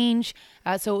change.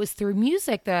 So it was through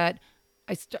music that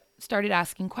I started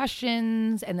asking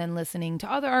questions and then listening to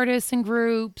other artists and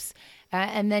groups.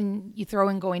 And then you throw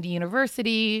in going to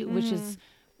university, which is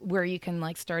where you can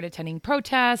like start attending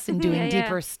protests and doing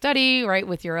deeper study, right,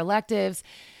 with your electives.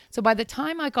 So by the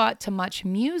time I got to Much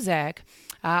Music,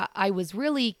 I was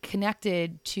really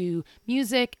connected to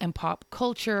music and pop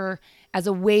culture as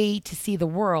a way to see the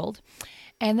world.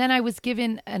 And then I was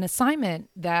given an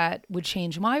assignment that would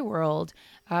change my world,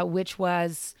 which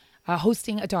was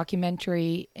hosting a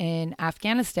documentary in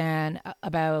Afghanistan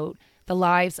about the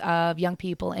lives of young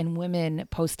people and women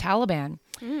post-Taliban.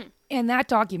 And that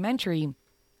documentary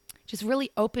just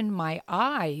really opened my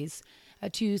eyes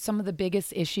to some of the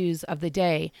biggest issues of the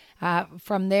day.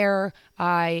 From there,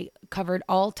 I covered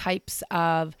all types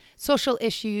of social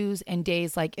issues and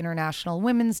days like International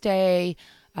Women's Day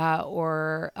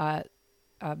or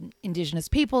Indigenous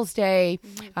Peoples Day.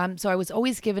 So I was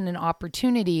always given an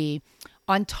opportunity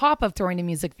on top of throwing to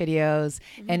music videos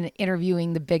and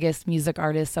interviewing the biggest music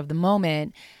artists of the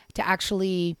moment to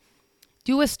actually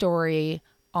do a story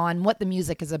on what the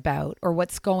music is about or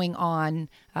what's going on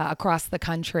across the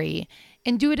country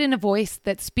and do it in a voice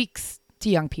that speaks to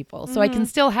young people. So I can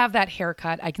still have that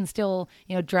haircut. I can still,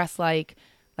 dress like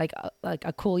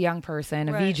a cool young person,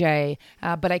 a VJ,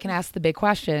 but I can ask the big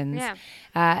questions. Yeah.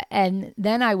 And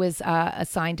then I was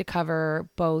assigned to cover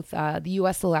both the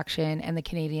U.S. election and the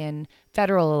Canadian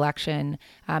federal election.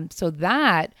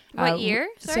 What year?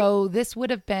 Sorry? So this would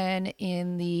have been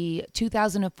in the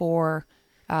 2004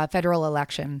 federal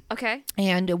election. Okay.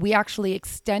 And we actually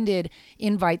extended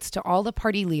invites to all the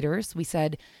party leaders. We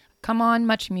said, come on,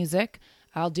 Much Music.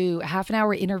 I'll do a half an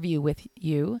hour interview with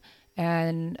you.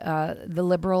 And the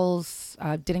Liberals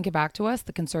didn't get back to us.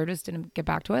 The Conservatives didn't get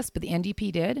back to us, but the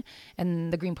NDP did,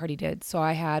 and the Green Party did. So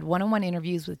I had one-on-one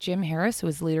interviews with Jim Harris, who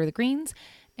was the leader of the Greens,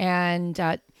 and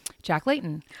Jack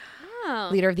Layton,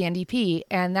 leader of the NDP.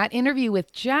 And that interview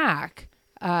with Jack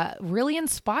really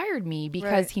inspired me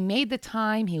because he made the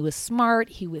time. He was smart.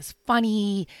 He was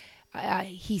funny.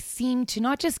 He seemed to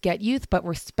not just get youth, but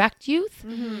respect youth.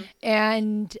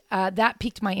 And that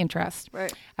piqued my interest.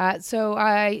 So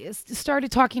I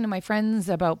started talking to my friends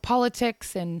about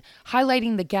politics and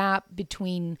highlighting the gap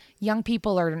between young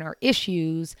people and our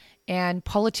issues and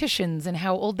politicians and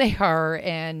how old they are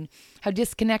and how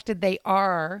disconnected they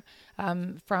are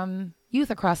from youth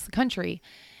across the country.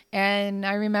 And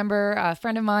I remember a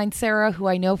friend of mine, Sarah, who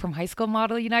I know from High School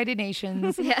Model United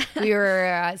Nations. We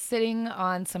were sitting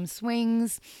on some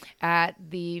swings at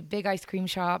the big ice cream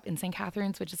shop in St.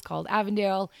 Catharines, which is called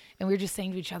Avondale. And we were just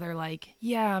saying to each other, like,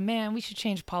 yeah, man, we should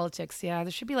change politics. Yeah,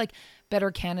 there should be like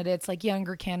better candidates, like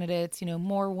younger candidates,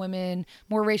 more women,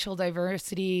 more racial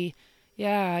diversity.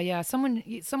 Yeah, someone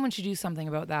should do something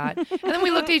about that. And then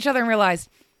we looked at each other and realized,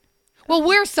 well,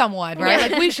 we're someone,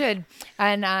 right? Like we should.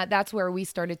 And that's where we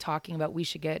started talking about we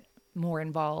should get more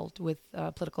involved with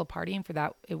a political party. And for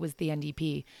that, it was the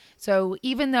NDP. So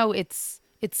even though it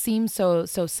seems so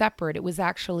separate, it was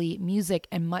actually music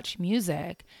and Much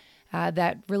Music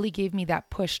that really gave me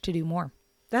that push to do more.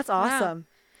 That's awesome.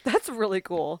 Wow. That's really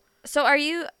cool. So are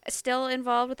you still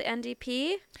involved with the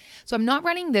NDP? So I'm not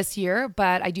running this year,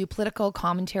 but I do political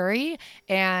commentary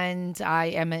and I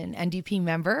am an NDP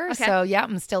member. Okay. So yeah,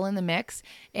 I'm still in the mix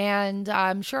and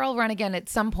I'm sure I'll run again at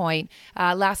some point.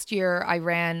 Last year I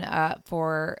ran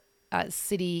for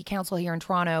city council here in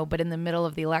Toronto, but in the middle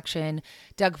of the election,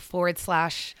 Doug Ford /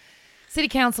 city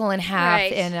council in half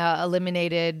and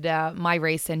eliminated my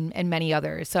race and many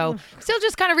others. So still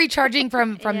just kind of recharging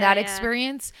from that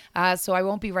experience. So I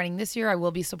won't be running this year. I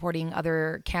will be supporting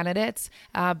other candidates.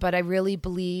 But I really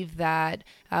believe that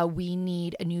we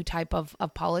need a new type of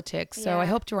politics. So I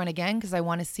hope to run again because I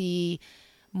want to see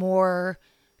more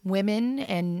women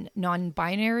and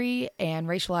non-binary and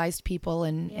racialized people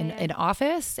in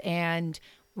office, and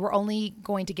we're only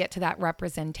going to get to that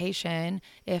representation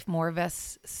if more of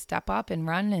us step up and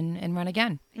run and run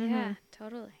again. Yeah,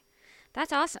 totally.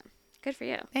 That's awesome. Good for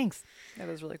you. Thanks. That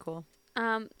was really cool.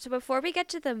 So before we get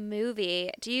to the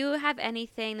movie, do you have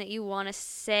anything that you want to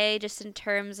say just in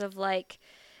terms of like,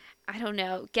 I don't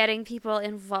know, getting people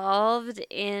involved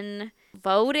in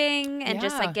voting and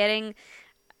just like getting,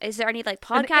 is there any like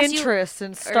podcast An interest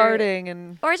in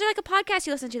starting or is there like a podcast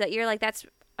you listen to that you're like, that's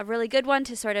a really good one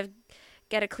to sort of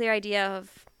get a clear idea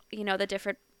of, you know, the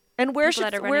different and where people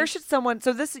that are should running? someone,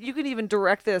 so this, you can even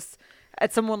direct this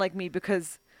at someone like me,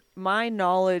 because my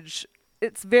knowledge,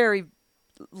 it's very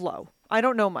low. I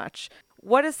don't know much.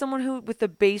 What is someone who, with the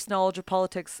base knowledge of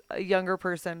politics, a younger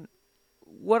person,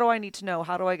 what do I need to know?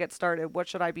 How do I get started? What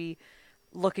should I be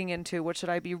looking into? What should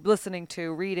I be listening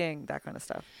to, reading, that kind of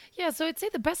stuff? Yeah, so I'd say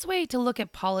the best way to look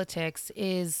at politics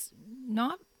is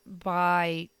not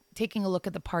by taking a look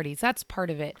at the parties. That's part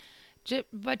of it.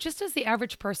 But just as the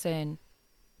average person,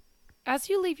 as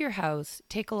you leave your house,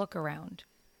 take a look around.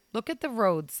 Look at the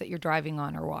roads that you're driving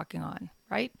on or walking on,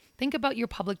 right? Think about your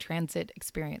public transit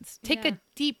experience. Take a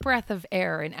deep breath of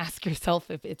air and ask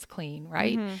yourself if it's clean,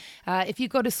 right? If you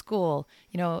go to school,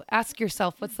 you know, ask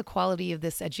yourself, what's the quality of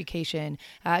this education?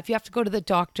 If you have to go to the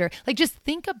doctor, like just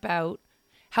think about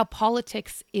how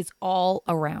politics is all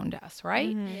around us,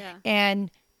 right? Yeah.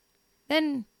 And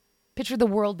then picture the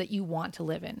world that you want to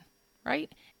live in,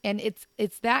 right? And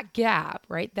it's that gap,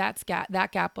 right? That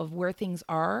gap of where things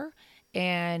are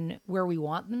and where we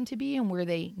want them to be and where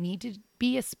they need to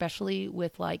be, especially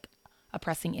with like a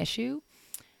pressing issue,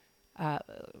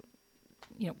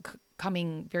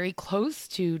 coming very close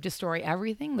to destroy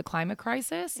everything, the climate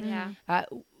crisis. Yeah.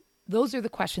 Those are the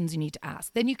questions you need to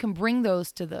ask. Then you can bring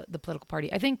those to the political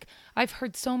party. I think I've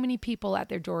heard so many people at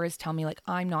their doors tell me like,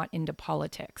 I'm not into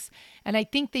politics. And I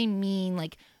think they mean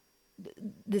like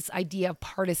this idea of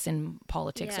partisan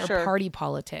politics or party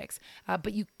politics.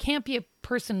 But you can't be a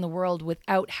person in the world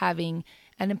without having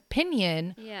an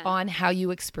opinion on how you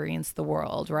experience the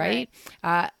world, right?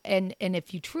 And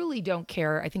if you truly don't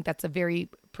care, I think that's a very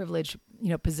privileged,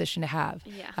 position to have.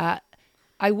 Yeah.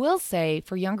 I will say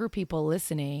for younger people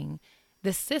listening,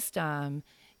 the system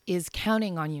is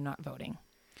counting on you not voting.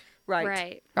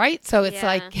 Right. Right? So it's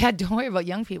like, don't worry about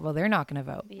young people. They're not going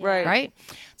to vote. Yeah. Right?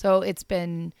 So it's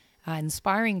been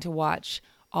inspiring to watch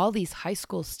all these high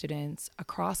school students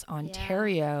across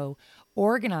Ontario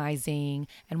organizing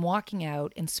and walking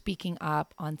out and speaking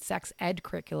up on sex ed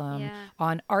curriculum,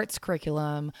 on arts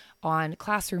curriculum, on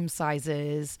classroom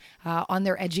sizes, on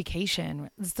their education.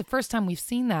 This is the first time we've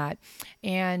seen that.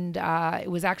 And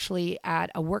it was actually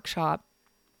at a workshop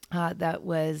that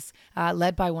was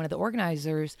led by one of the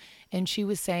organizers. And she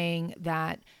was saying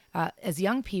that as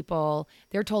young people,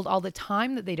 they're told all the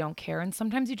time that they don't care. And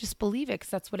sometimes you just believe it because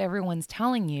that's what everyone's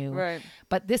telling you. Right.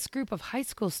 But this group of high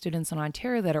school students in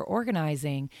Ontario that are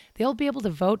organizing, they'll be able to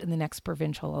vote in the next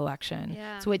provincial election.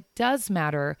 Yeah. So it does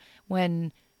matter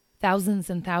when thousands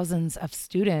and thousands of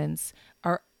students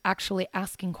are actually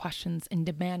asking questions and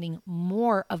demanding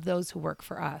more of those who work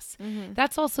for us. Mm-hmm.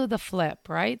 That's also the flip,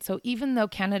 right? So even though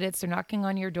candidates are knocking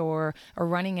on your door or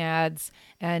running ads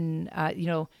and,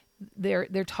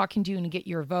 they're talking to you and get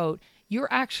your vote, you're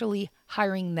actually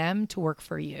hiring them to work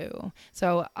for you.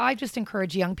 So I just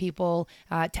encourage young people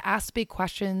to ask big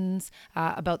questions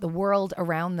about the world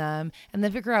around them and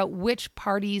then figure out which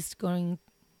party's going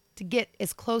to get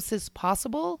as close as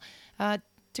possible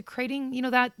to creating,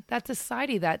 that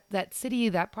society, that city,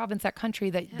 that province, that country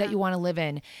that you want to live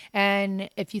in. And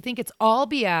if you think it's all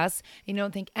BS, you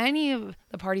don't think any of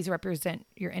the parties represent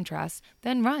your interests,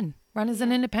 then run as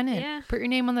an independent. Yeah. Put your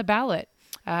name on the ballot.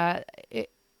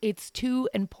 It's too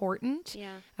important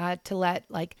to let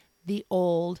like the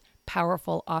old,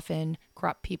 powerful, often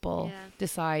corrupt people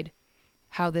decide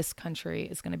how this country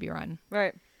is going to be run.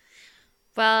 Right.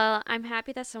 Well, I'm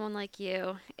happy that someone like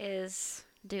you is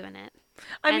doing it.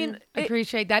 I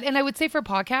appreciate that. And I would say for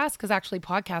podcasts, because actually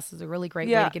podcasts is a really great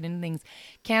way to get into things.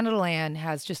 Canada Land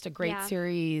has just a great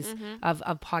series of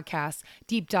podcasts,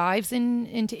 deep dives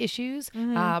into issues,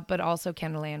 but also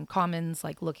Canada Land Commons,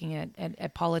 like looking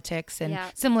at politics and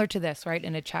similar to this, right,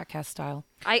 in a chatcast style.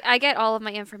 I get all of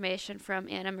my information from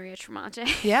Anna Maria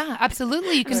Tremonti. Yeah,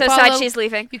 absolutely. You can I'm so sad she's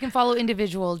leaving. You can follow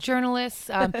individual journalists.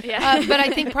 But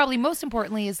I think probably most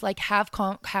importantly is like have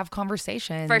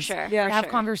conversations. For sure. Yeah. Have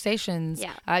conversations.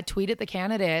 Yeah. Tweet at the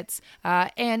candidates.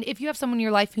 And if you have someone in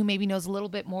your life who maybe knows a little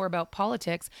bit more about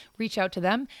politics, reach out to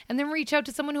them and then reach out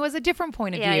to someone who has a different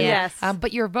point of view. Yes.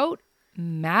 But your vote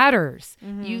matters.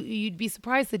 You'd be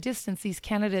surprised the distance these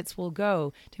candidates will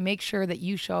go to make sure that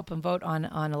you show up and vote on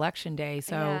election day.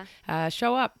 So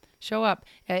show up.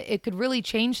 It could really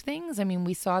change things. I mean,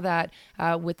 we saw that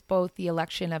with both the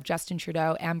election of Justin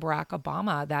Trudeau and Barack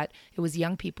Obama, that it was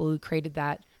young people who created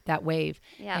that wave.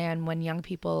 Yeah. And when young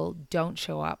people don't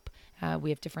show up, we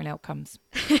have different outcomes.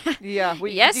 Yeah.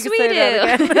 Yes, you can we say do.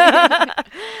 that again.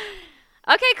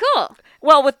 Okay, cool.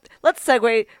 Well, let's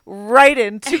segue right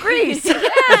into Greece.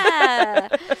 Yeah.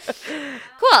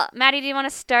 Cool. Maddie, do you want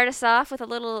to start us off with a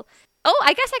little... Oh,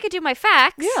 I guess I could do my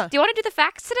facts. Yeah. Do you want to do the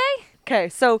facts today? Okay,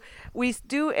 so we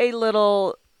do a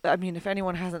little. I mean, if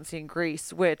anyone hasn't seen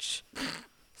Grease, which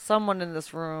someone in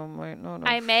this room, wait, no.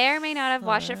 I may or may not have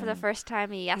watched it for the first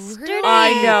time yesterday.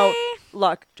 I know.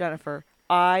 Look, Jennifer,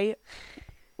 I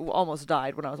almost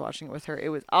died when I was watching it with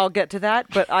her. I'll get to that,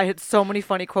 but I had so many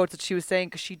funny quotes that she was saying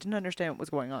because she didn't understand what was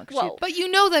going on. Whoa. But you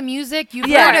know the music. You've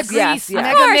Yes, heard a Grease yes. mega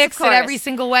Of course, mix of at every course.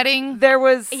 single wedding. There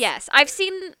was. Yes, I've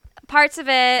seen parts of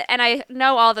it and I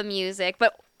know all the music,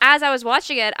 but as I was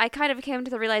watching it, I kind of came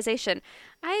to the realization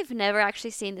I've never actually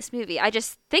seen this movie. I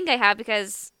just think I have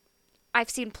because I've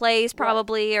seen plays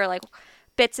probably or like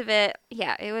bits of it.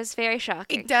 Yeah, it was very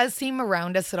shocking. It does seem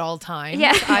around us at all times.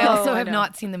 Yeah. I also I have know.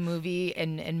 not seen the movie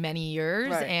in many years,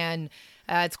 Right. and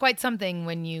it's quite something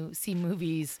when you see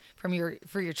movies from your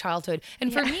childhood.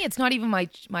 And for me, it's not even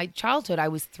my childhood. I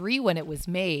was 3 when it was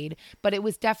made, but it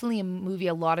was definitely a movie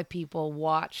a lot of people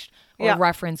watched or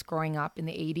referenced growing up in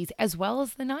the 80s as well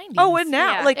as the 90s. Oh, and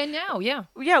now, Yeah. And now, yeah.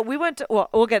 yeah, we went to. Well,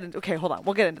 we'll get into. Okay, hold on.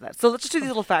 We'll get into that. So let's just do these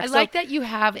little facts. I like that you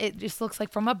have it. Just looks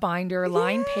like from a binder,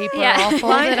 lined paper, Yeah. all folded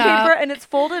Lined up. paper, and it's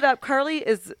folded up. Carly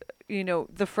is,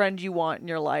 the friend you want in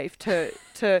your life to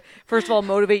first of all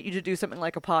motivate you to do something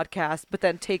like a podcast, but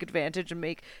then take advantage and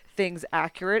make things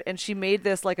accurate. And she made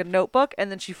this like a notebook, and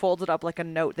then she folded up like a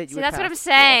note that you. See, would that's what pass I'm to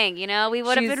school. saying. We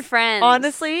would have She's- been friends.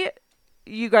 Honestly,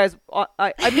 you guys.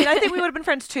 I mean, I think we would have been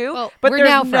friends too. Well, but we're there's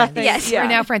now friends. nothing. Yes, yeah. We're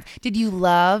now friends. Did you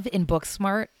love in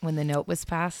Booksmart when the note was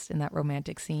passed in that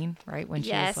romantic scene, right? When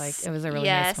she was like, Yes. it was a really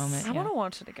Yes. nice moment. I yeah. want to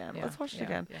watch it again. Yeah, Let's watch it yeah,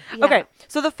 again. yeah. Okay,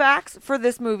 so the facts for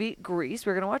this movie, Grease,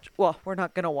 we're going to watch. Well, we're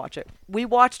not going to watch it. We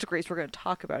watched Grease. We're going to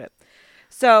talk about it.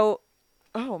 So,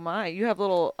 oh my, you have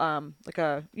little,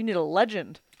 you need a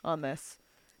legend on this.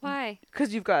 Why?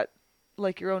 Because you've got,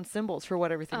 like, your own symbols for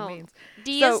what everything Oh. means.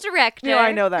 D is director. Yeah,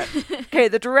 I know that. Okay,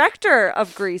 the director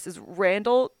of Grease is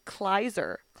Randall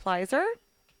Kleiser. Kleiser?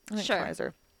 I think Sure.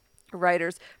 Kleiser.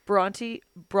 Writers, Bronte,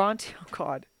 oh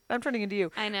God, I'm turning into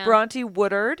you. I know. Bronte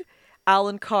Woodard,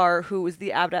 Alan Carr, who was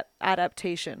the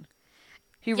adaptation.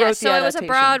 He Yeah, wrote so the it was a adaptation.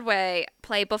 Broadway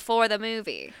play before the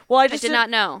movie. Well, I I just did not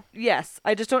know. Yes,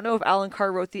 I just don't know if Alan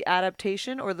Carr wrote the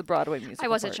adaptation or the Broadway musical. I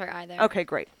wasn't part. sure either. Okay,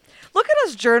 great. Look at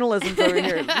us journalisms over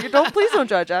here. Please don't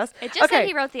judge us. It just said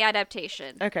he wrote the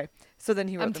adaptation. Okay, so then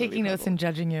he wrote I'm the taking movie notes Bubble. and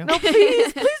judging you. No,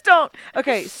 please don't.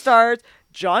 Okay, stars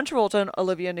John Travolta and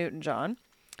Olivia Newton-John.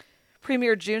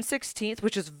 Premiered June 16th,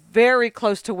 which is very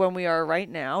close to when we are right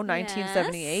now,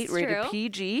 1978, Yes, rated true.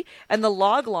 PG. And the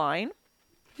log line.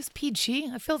 It was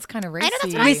PG. I feel it's kind of racist. I know,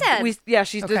 that's what I said.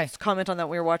 She Okay. did comment on that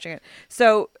when we were watching it.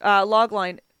 So, log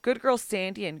line. Good girl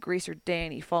Sandy and greaser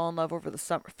Danny fell in love over the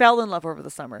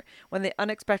summer. When they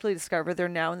unexpectedly discover they're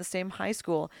now in the same high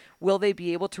school, will they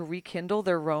be able to rekindle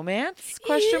their romance?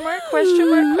 Question mark.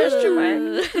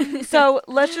 So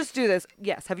let's just do this.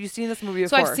 Yes. Have you seen this movie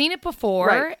So before? I've seen it before,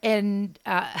 Right. and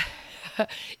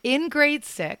in grade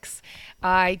 6,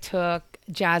 I took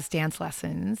jazz dance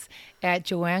lessons at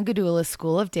Joanne Gadula's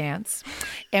School of Dance,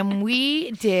 and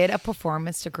we did a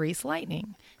performance to Grease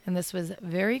Lightning, and this was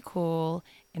very cool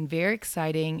and very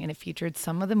exciting, and it featured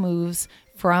some of the moves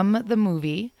from the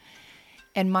movie.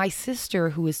 And my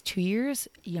sister, who is 2 years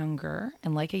younger,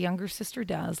 and like a younger sister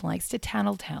does, likes to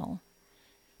tattletale,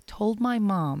 told my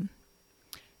mom,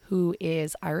 who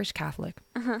is Irish Catholic,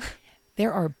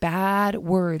 there are bad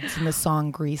words in the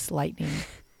song Grease Lightning.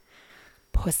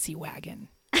 Pussy wagon.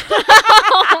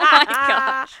 Oh my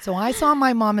gosh. So I saw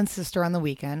my mom and sister on the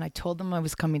weekend. I told them I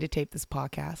was coming to tape this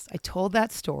podcast. I told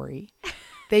that story.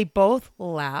 They both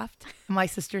laughed. My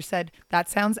sister said, "That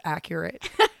sounds accurate."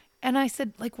 And I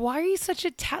said, like, why are you such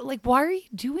a why are you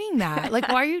doing that? Like,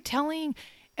 why are you telling?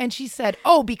 And she said,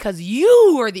 "Oh, because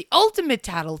you are the ultimate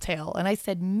tattletale." And I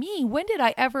said, "Me? When did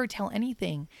I ever tell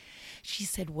anything?" She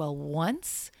said, "Well,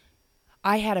 once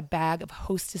I had a bag of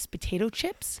Hostess potato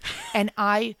chips and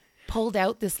I pulled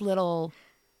out this little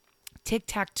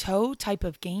tic-tac-toe type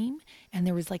of game, and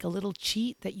there was like a little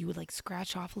cheat that you would like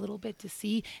scratch off a little bit to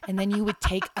see, and then you would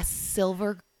take a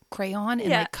silver crayon and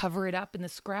Yeah. like cover it up in the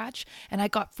scratch, and I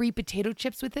got free potato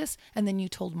chips with this, and then you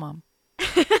told mom."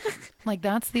 Like,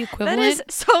 that's the That equivalent. is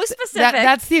so specific.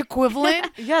 That's the equivalent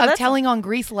Yeah, of that's- telling on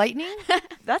Grease Lightning.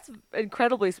 That's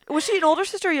incredibly. Was she an older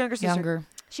sister or younger sister? Younger.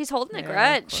 She's holding a Yeah, of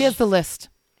grudge. She has the list.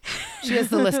 She has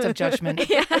the list of judgment.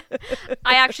 Yeah.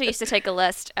 I actually used to take a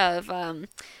list of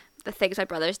the things my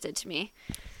brothers did to me.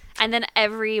 And then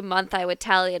every month I would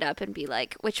tally it up and be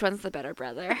like, which one's the better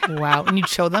brother? Wow. And you'd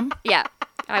show them? Yeah,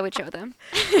 I would show them.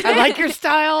 I like your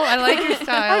style. I like your I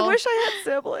style. wish I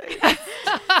had siblings.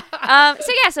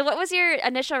 So what was your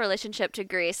initial relationship to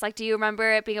Grease? Like, do you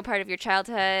remember it being a part of your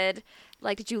childhood?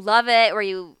 Like, did you love it? Were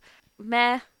you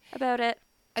meh about it?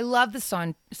 I love the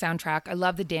soundtrack. I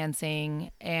love the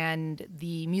dancing, and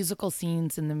the musical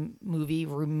scenes in the movie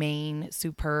remain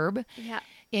superb. Yeah.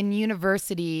 In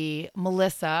university,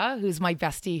 Melissa, who's my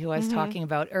bestie who I was talking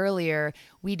about earlier,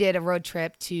 we did a road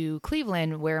trip to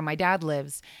Cleveland where my dad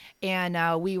lives.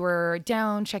 And we were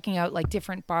down checking out like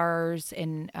different bars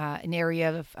in an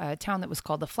area of town that was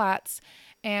called the Flats.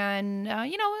 And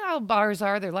you know how bars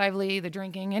are, they're lively, they're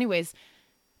drinking. Anyways,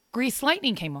 Grease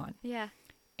Lightning came on. Yeah.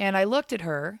 And I looked at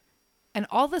her, and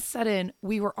all of a sudden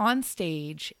we were on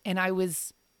stage, and I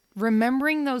was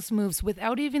remembering those moves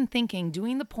without even thinking,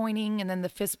 doing the pointing and then the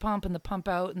fist pump and the pump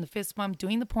out and the fist pump,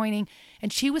 doing the pointing.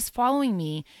 And she was following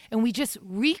me, and we just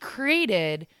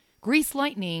recreated Grease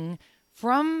Lightning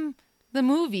from the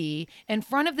movie in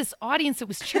front of this audience that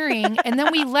was cheering. And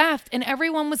then we left, and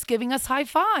everyone was giving us high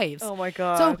fives. Oh my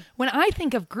God. So when I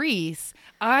think of Grease,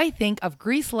 I think of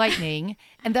Grease Lightning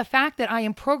and the fact that I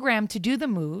am programmed to do the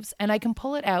moves and I can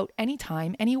pull it out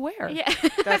anytime, anywhere. Yeah.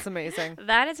 That's amazing.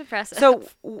 That is impressive. So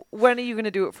when are you going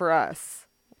to do it for us?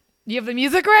 You have the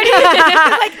music ready?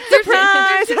 Like,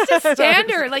 there's just a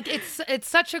standard. Like, it's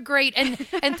such a great, and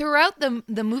throughout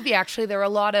the movie, actually, there are a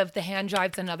lot of the hand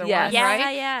jives and other Yes. ones, Yeah,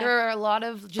 right? yeah. There are a lot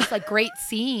of just like great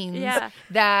scenes Yeah.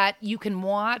 that you can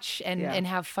watch and, Yeah. and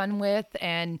have fun with,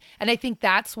 and I think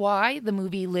that's why the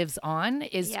movie lives on,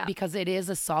 is Yeah. because it is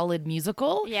a solid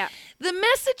musical. Yeah. The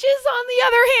messages, on the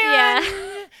other hand,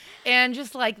 Yeah. and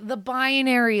just like the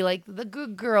binary, like the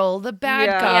good girl, the bad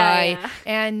Yeah. guy. Yeah, yeah.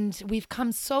 And we've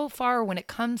come so far when it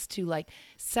comes to like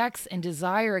sex and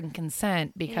desire and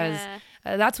consent, because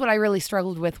Yeah. that's what I really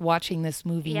struggled with watching this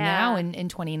movie Yeah. now in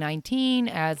 2019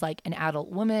 as like an adult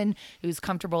woman who's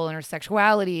comfortable in her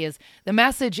sexuality. Is the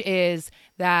message is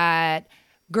that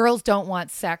girls don't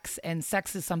want sex, and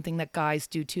sex is something that guys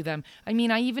do to them. I mean,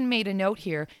 I even made a note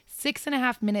here,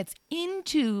 6.5 minutes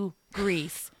into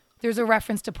Grease, there's a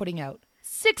reference to putting out.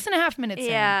 6.5 minutes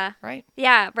Yeah. in, right?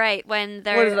 Yeah, right. When What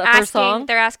they're is that, first song? asking,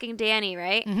 they're asking Danny,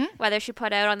 right? Mm-hmm. Whether she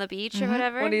put out on the beach or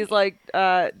whatever. When he's like,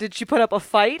 did she put up a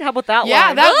fight? How about that Yeah,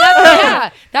 line? yeah,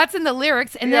 that's in the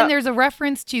lyrics. And Yeah. then there's a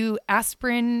reference to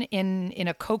aspirin in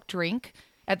a Coke drink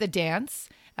at the dance.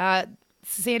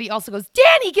 Sandy also goes,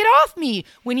 "Danny, get off me!"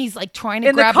 when he's like trying to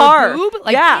In the grab car. her boob,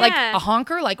 like Yeah. like Yeah. a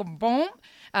honker, like a boom.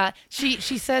 She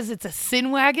says it's a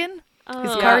sin wagon.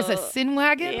 His Oh. car is a sin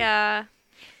wagon. Yeah.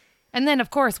 And then, of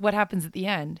course, what happens at the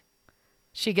end?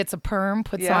 She gets a perm,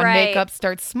 puts Yeah. on Right. makeup,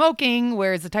 starts smoking,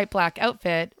 wears a tight black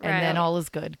outfit, and then Right. all is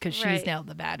good because she's Right. now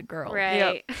the bad girl.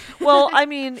 Right. Well, I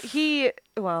mean, I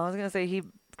was going to say he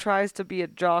tries to be a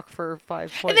jock for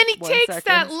 5.1 And then he takes that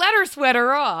seconds. letter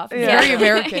sweater off. It's Yeah. very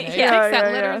American. He Yeah. takes Yeah, that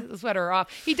yeah, letter sweater off.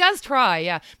 He does try,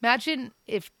 yeah. Imagine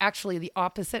if actually the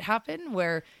opposite happened,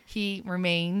 where he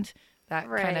remained that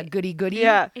kind Right. of goody-goody.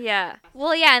 Yeah. Yeah.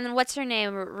 Well, yeah, and what's her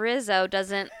name? Rizzo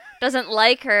doesn't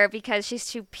like her because she's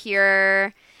too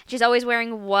pure. She's always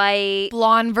wearing white.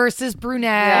 Blonde versus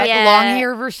brunette, Yeah. long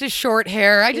hair versus short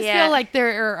hair. I just Yeah. feel like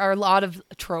there are a lot of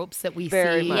tropes that we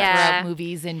Very see much. Yeah. throughout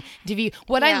movies and TV.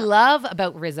 What I Yeah. love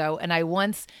about Rizzo, and I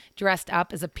once dressed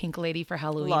up as a pink lady for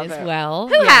Halloween Love as it. well.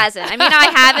 Who hasn't? I mean, I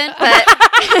haven't, but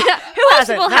Who most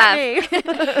hasn't? people Not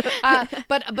have. me.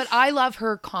 But I love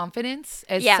her confidence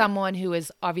as Yeah. someone who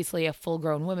is obviously a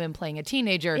full-grown woman playing a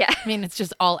teenager. Yeah. I mean, it's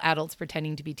just all adults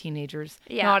pretending to be teenagers,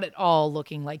 Yeah. not at all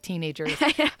looking like teenagers.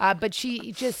 But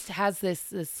she just has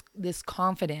this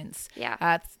confidence.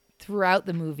 Yeah. Throughout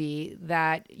the movie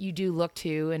that you do look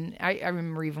to, and I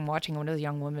remember even watching one of the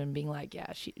young women being like,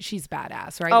 "Yeah, she's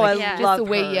badass, right?" Oh, like, I Yeah. just love the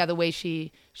way, her. the way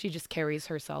she just carries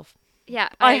herself. Yeah,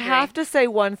 I agree. have to say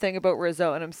one thing about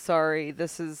Rizzo, and I'm sorry,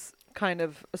 this is kind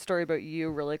of a story about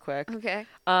you really quick. Okay.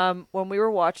 When we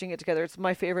were watching it together, it's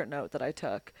my favorite note that I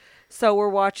took. So we're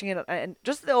watching it, and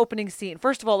just the opening scene.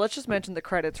 First of all, let's just mention the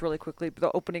credits really quickly.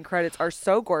 The opening credits are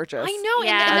so gorgeous. I know,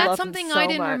 Yeah. and I that's love them something so I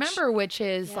didn't much. remember, which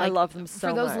is I love them so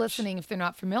for those much. listening, if they're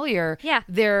not familiar, Yeah.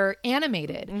 they're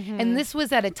animated, and this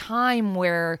was at a time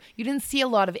where you didn't see a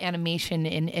lot of animation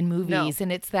in movies,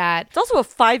 and it's that. It's also a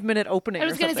 5-minute opening. I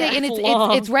was going to say, and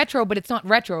it's retro, but it's not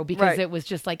retro because it was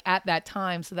just like at that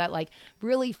time. So that like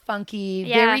really funky,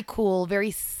 very cool,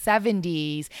 very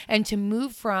 70s, and to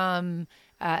move from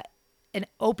an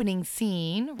opening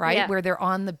scene, right, Yeah. where they're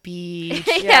on the beach,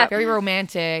 Yeah. very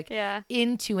romantic, Yeah.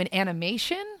 into an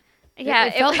animation. Yeah,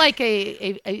 it felt like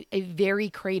a very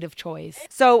creative choice.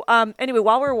 So anyway,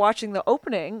 while we were watching the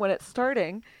opening, when it's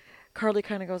starting, Carly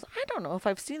kind of goes, I don't know if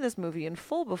I've seen this movie in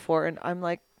full before. And I'm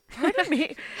like, pardon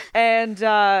me. And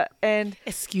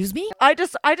Excuse me? I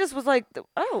just was like,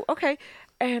 oh, okay.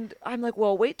 And I'm like,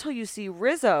 well, wait till you see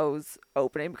Rizzo's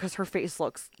opening because her face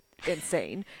looks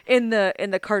insane in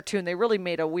the cartoon. They really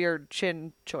made a weird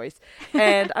chin choice.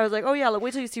 And I was like, oh yeah,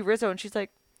 wait till you see Rizzo. And she's like,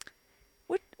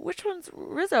 which one's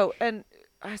Rizzo? And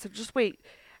I said, just wait.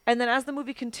 And then as the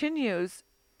movie continues,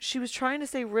 she was trying to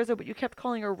say Rizzo, but you kept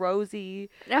calling her Rosie.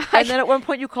 And then at one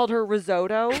point you called her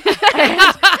risotto. And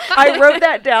I wrote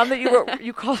that down that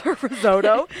you called her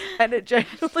risotto, and it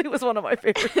genuinely was one of my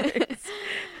favorite things.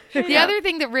 The other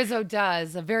thing that Rizzo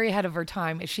does, very ahead of her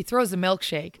time, is she throws a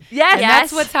milkshake. Yes. And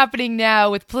that's what's happening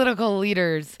now with political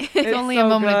leaders. It's only a so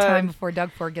moment of good. time before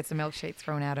Doug Ford gets a milkshake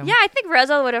thrown at him. Yeah, I think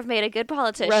Rizzo would have made a good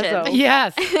politician. Rizzo.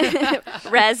 Yes.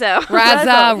 Rizzo.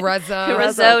 Raza.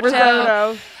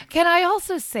 Risotto. Can I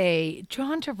also say,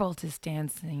 John Travolta's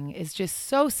dancing is just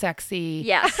so sexy.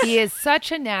 Yes. He is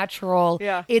such a natural.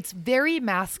 Yeah. It's very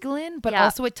masculine, but Yeah.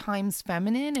 also at times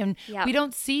feminine. And Yeah. we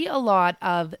don't see a lot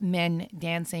of men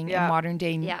dancing Yeah. in modern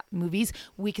day Yeah. movies.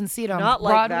 We can see it on Not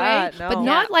like Broadway, that, no. but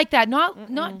not like that. Not.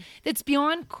 It's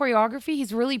beyond choreography.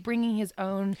 He's really bringing his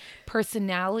own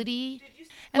personality.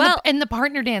 And, Well- and the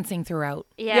partner dancing throughout.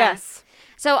 Yeah. Yes.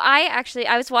 So I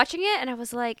was watching it and I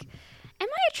was like, am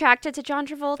I attracted to John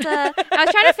Travolta? I was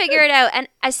trying to figure it out. And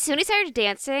as soon as he started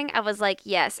dancing, I was like,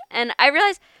 yes. And I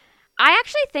realized I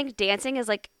actually think dancing is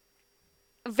like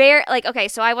very like, okay,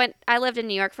 so I lived in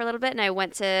New York for a little bit and I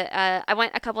went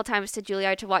a couple times to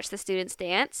Juilliard to watch the students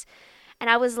dance. And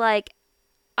I was like,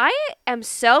 I am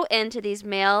so into these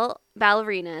male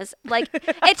ballerinas. Like,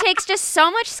 it takes just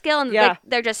so much skill, and Yeah. like,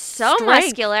 they're just so Strength.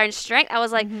 muscular and strength. I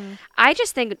was like, I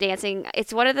just think dancing,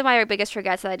 it's one of my biggest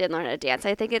regrets that I didn't learn how to dance.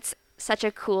 I think it's such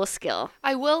a cool skill.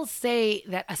 I will say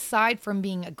that aside from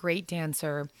being a great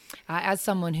dancer, as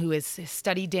someone who has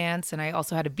studied dance, and I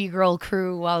also had a B-girl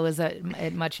crew while I was at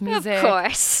Much Music. Of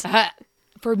course.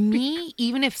 For me,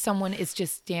 even if someone is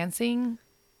just dancing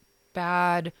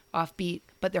bad, offbeat,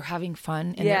 but they're having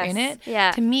fun and they're in Yes. it.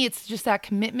 Yeah. To me, it's just that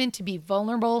commitment to be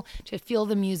vulnerable, to feel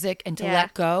the music, and to Yeah.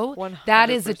 let go. 100%. That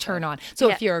is a turn on. So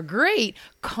Yeah. if you're a great,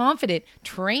 confident,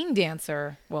 trained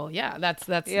dancer, well, yeah,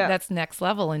 that's next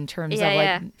level in terms Yeah, of like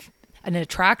yeah. an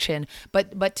attraction.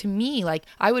 But to me, like,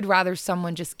 I would rather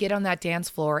someone just get on that dance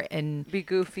floor and Be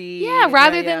goofy. yeah,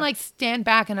 rather than like stand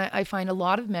back. And I find a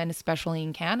lot of men, especially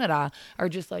in Canada, are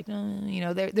just like,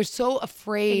 they're so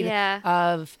afraid Yeah.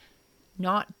 of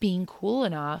not being cool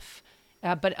enough.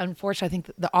 But unfortunately, I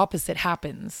think the opposite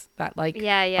happens. That like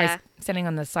Yeah. by standing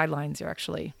on the sidelines, you're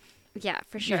actually Yeah,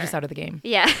 for sure. you're just out of the game.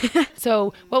 Yeah.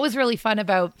 So what was really fun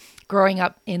about growing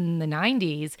up in the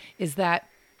 90s is that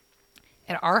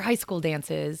at our high school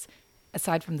dances,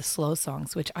 aside from the slow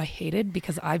songs, which I hated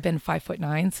because I've been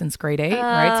 5'9" since grade 8,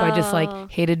 right? So I just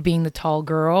like hated being the tall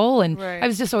girl. And Right. I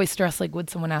was just always stressed, like, would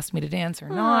someone ask me to dance or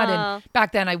not? Aw. And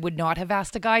back then I would not have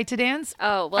asked a guy to dance.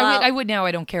 Oh, well. I would now,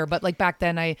 I don't care. But like back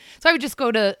then so I would just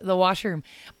go to the washroom.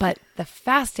 But the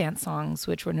fast dance songs,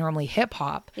 which were normally hip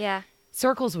hop, Yeah.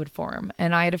 circles would form.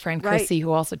 And I had a friend, Right. Chrissy,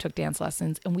 who also took dance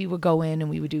lessons, and we would go in and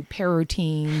we would do pair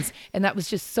routines. And that was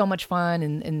just so much fun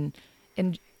and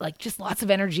like just lots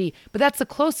of energy. But that's the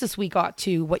closest we got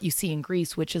to what you see in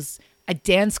Greece, which is a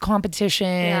dance competition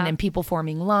and people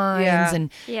forming lines. Yeah. And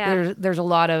Yeah. there's a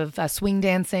lot of swing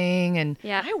dancing. And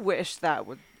Yeah. I wish that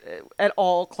would at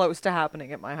all close to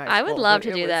happening at my high school. I would love but to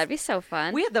it do was- that. It'd be so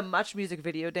fun. We had the Much Music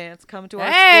video dance come to our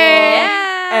Hey! school.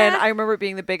 Yeah. And I remember it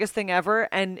being the biggest thing ever.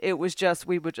 And it was just,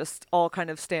 we would just all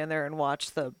kind of stand there and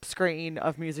watch the screen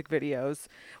of music videos.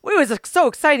 It was so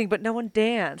exciting, but no one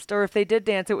danced. Or if they did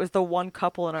dance, it was the one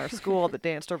couple in our school that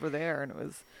danced over there. And it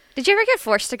was, Did you ever get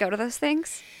forced to go to those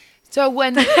things? So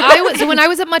when I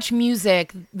was at Much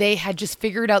Music, they had just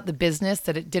figured out the business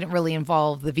that it didn't really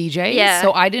involve the VJs. Yeah.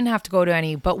 So I didn't have to go to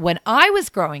any. But when I was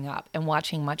growing up and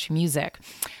watching Much Music,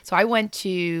 so I went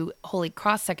to Holy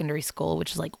Cross Secondary School,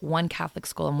 which is like one Catholic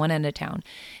school in one end of town.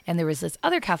 And there was this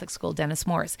other Catholic school, Dennis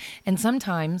Morris. And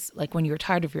sometimes, like when you were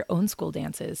tired of your own school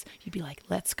dances, you'd be like,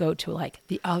 let's go to like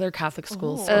the other Catholic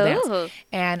school's school dance.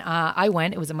 And I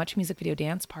went. It was a Much Music video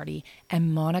dance party.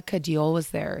 And Monica Diol was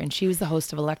there. And she was the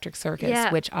host of Electric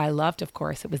Circus, which I loved, of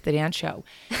course. It was the dance show.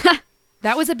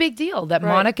 That was a big deal that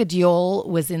Monica Diol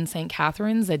was in St.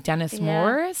 Catharines at Dennis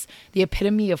Morris, the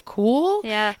epitome of cool.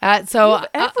 Yeah. So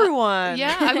everyone. We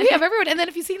have everyone. And then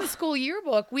if you see the school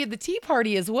yearbook, we had the tea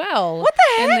party as well. What the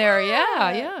heck? In there,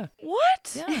 yeah.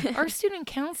 What? Yeah. Our student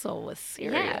council was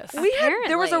serious.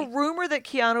 There was a rumor that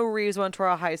Keanu Reeves went to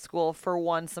our high school for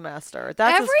one semester.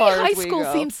 That's Every as far high as we school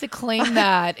go. seems to claim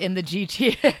that in the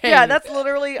GTA. Yeah, that's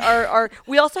literally our.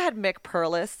 We also had Mick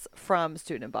Perlis from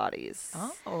Student Bodies.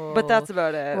 Oh. But that's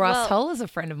about it. Ross Hull is a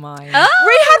friend of mine. We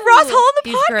had Ross Hull on the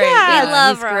He's podcast. great. Yeah, We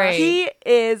love he's Ross. great. He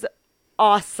is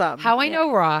awesome. How I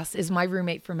know Ross is my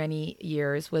roommate for many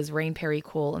years was Rain Perry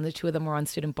Cool, and the two of them were on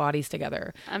Student Bodies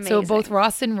together. Amazing. So both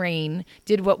Ross and Rain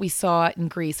did what we saw in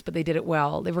Greece, but they did it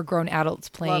well. They were grown adults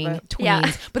playing Love it. tweens,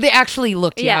 Yeah. but they actually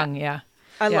looked Yeah. young. Yeah.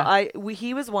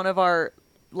 He was one of our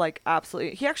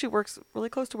absolutely. He actually works really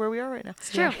close to where we are right now.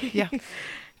 It's true. Yeah.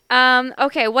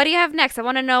 Okay, what do you have next? I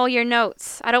want to know your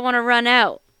notes. I don't want to run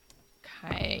out.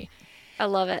 Okay. I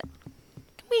love it.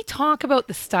 Can we talk about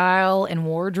the style and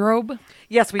wardrobe?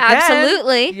 Yes, we can.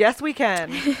 Absolutely. Yes, we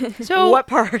can. So What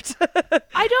part?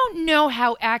 I don't know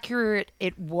how accurate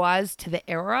it was to the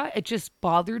era. It just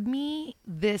bothered me,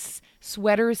 this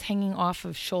sweaters hanging off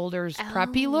of shoulders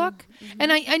preppy look.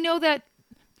 And I know that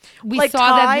we Like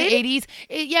saw that in tied? the 80s.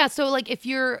 Yeah, so like if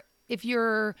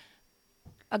you're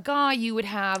a guy, you would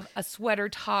have a sweater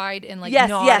tied and like Yes,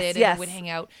 knotted yes. and it would hang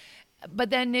out. But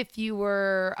then if you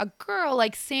were a girl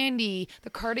like Sandy, the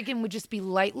cardigan would just be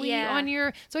lightly on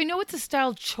your... So I know it's a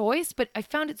style choice, but I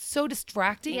found it so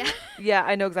distracting. Yeah. Yeah,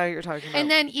 I know exactly what you're talking about.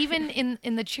 And then even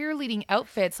in the cheerleading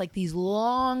outfits, like these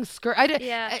long skirts.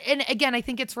 And again, I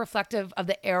think it's reflective of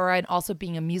the era and also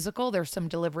being a musical. There's some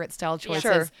deliberate style choices.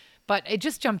 Sure. But it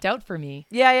just jumped out for me.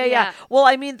 Yeah. Well,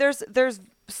 I mean, there's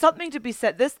something to be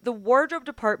said. The wardrobe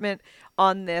department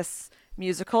on this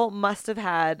musical must have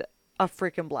had a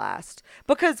freaking blast,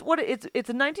 because it's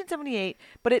in 1978,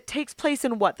 but it takes place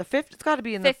in what, the 50s? It's got to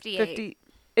be in 58. the 50.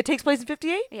 It takes place in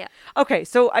 58. Yeah. Okay,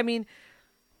 so I mean,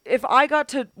 if I got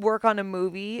to work on a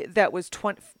movie that was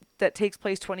that takes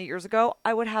place 20 years ago,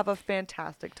 I would have a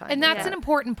fantastic time. And with that's that. an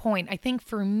important point. I think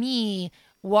for me,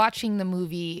 watching the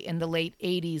movie in the late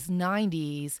 80s,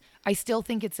 90s, I still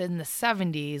think it's in the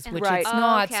 70s, which Right. it's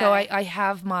not. So Okay. I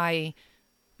have my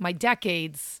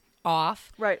decades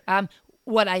off. Right.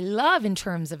 What I love in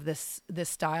terms of this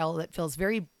style that feels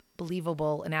very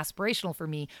believable and aspirational for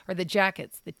me are the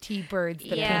jackets, the T-birds,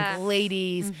 the Yes. pink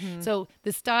ladies. So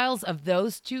the styles of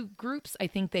those two groups, I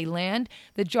think they land.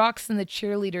 The jocks and the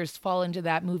cheerleaders fall into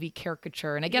that movie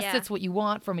caricature. And I guess Yeah. that's what you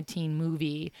want from a teen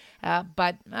movie.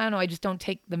 But I don't know, I just don't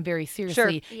take them very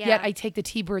seriously. Yeah. Yet I take the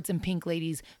T-birds and pink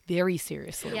ladies very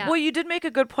seriously. Yeah. Well, you did make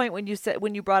a good point when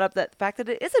you brought up that fact that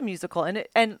it is a musical,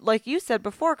 and like you said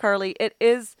before, Carly, it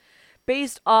is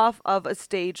based off of a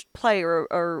staged play,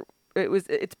 or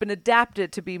it's been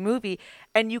adapted to be movie,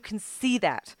 and you can see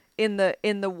that in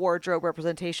the wardrobe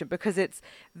representation, because it's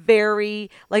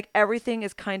very like everything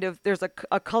is kind of, there's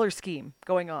a color scheme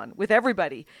going on with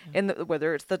everybody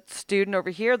whether it's the student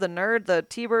over here, the nerd, the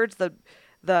T-birds,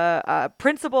 the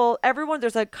principal, everyone.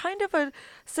 There's a kind of a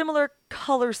similar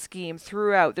color scheme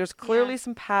throughout. There's clearly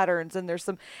some patterns, and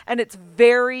it's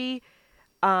very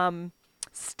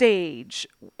stage,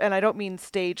 and I don't mean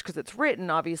stage because it's written,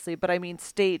 obviously, but I mean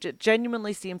stage. It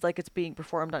genuinely seems like it's being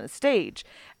performed on a stage,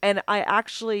 and I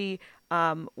actually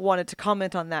wanted to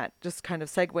comment on that, just kind of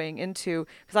segueing into,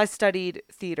 because I studied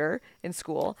theater in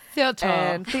school. Theater.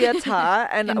 And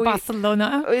In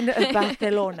Barcelona. In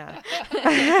Barcelona.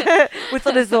 With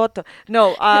the risotto.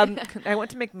 No, I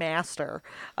went to McMaster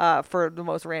for the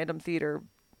most random theater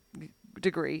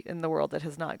degree in the world that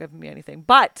has not given me anything.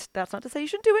 But that's not to say you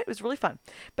shouldn't do it. It was really fun.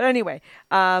 But anyway,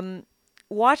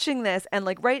 watching this, and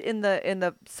like right in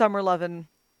the Summer Lovin'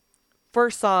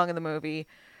 first song in the movie,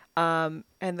 and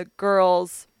the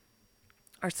girls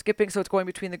are skipping, so it's going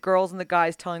between the girls and the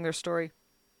guys telling their story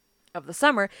of the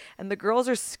summer, and the girls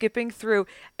are skipping through,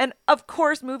 and of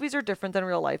course movies are different than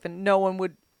real life, and no one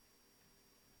would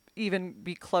even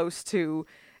be close to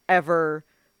ever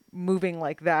moving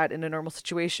like that in a normal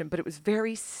situation, but it was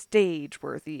very stage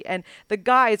worthy. And the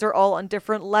guys are all on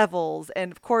different levels.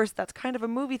 And of course, that's kind of a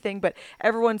movie thing, but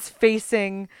everyone's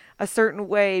facing a certain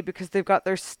way because they've got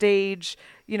their stage,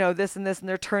 this and this, and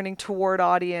they're turning toward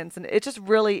audience. And it was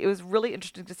really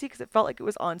interesting to see because it felt like it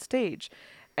was on stage.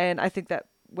 And I think that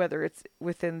whether it's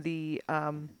within the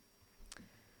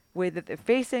way that they're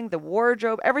facing, the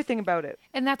wardrobe, everything about it.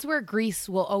 And that's where Grease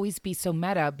will always be so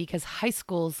meta, because high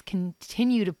schools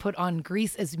continue to put on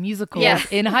Grease as musicals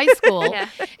in high school. Yeah.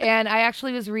 And I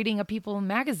actually was reading a People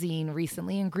magazine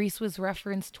recently, and Grease was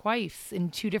referenced twice in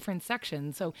 2 different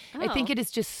sections. So I think it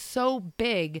is just so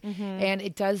big, and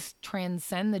it does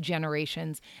transcend the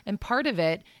generations. And part of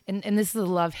it, and this is a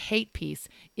love-hate piece,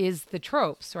 is the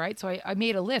tropes, right? So I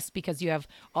made a list because you have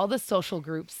all the social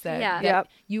groups that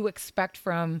you expect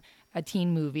from a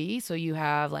teen movie. So you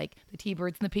have like the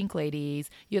T-Birds and the Pink Ladies.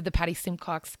 You have the Patty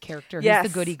Simcox character, who's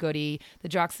the goody-goody, the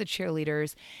jocks, the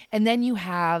cheerleaders. And then you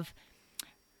have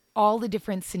all the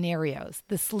different scenarios,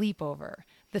 the sleepover,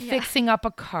 the fixing up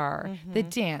a car, the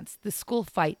dance, the school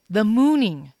fight, the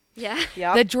mooning,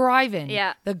 the drive-in,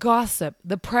 the gossip,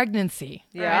 the pregnancy.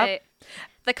 Right.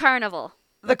 The carnival.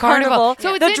 The carnival.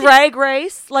 So the drag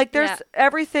race. Like there's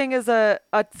everything is a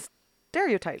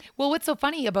stereotype. Well, what's so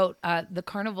funny about the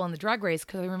carnival and the drag race,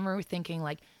 because I remember thinking,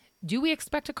 like, do we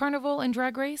expect a carnival and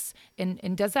drag race?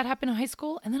 And does that happen in high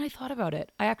school? And then I thought about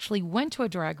it. I actually went to a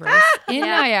drag race in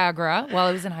Niagara while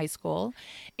I was in high school.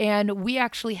 And we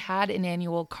actually had an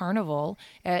annual carnival,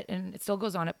 and it still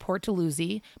goes on, at Port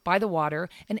Dalhousie by the water.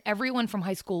 And everyone from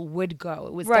high school would go.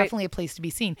 It was definitely a place to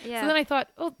be seen. Yeah. So then I thought,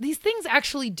 oh, these things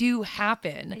actually do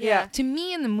happen. Yeah. To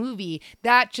me in the movie,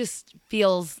 that just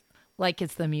feels like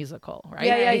it's the musical,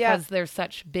 right? Because there's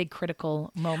such big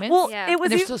critical moments. Well, it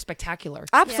was and they're so spectacular.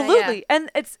 Absolutely.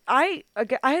 And I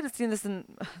hadn't seen this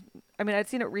I'd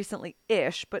seen it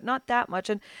recently-ish, but not that much.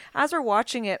 And as we're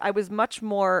watching it, I was much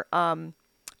more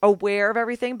aware of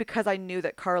everything because I knew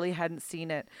that Carly hadn't seen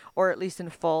it, or at least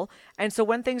in full. And so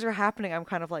when things are happening, I'm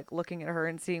kind of like looking at her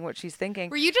and seeing what she's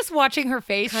thinking. Were you just watching her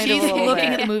face? Kind of She's looking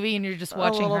at the movie and you're just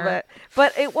watching a little bit.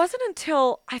 But it wasn't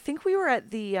until I think we were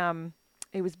at the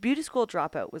it was Beauty School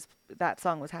Dropout, that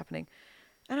song was happening.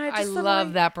 And I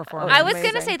love that performance. I was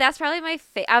going to say that's probably my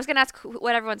favorite. I was going to ask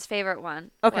what everyone's favorite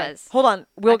one was. Hold on.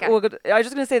 We'll go. I was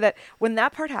just going to say that when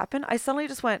that part happened, I suddenly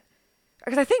just went,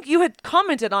 because I think you had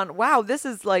commented on, wow, this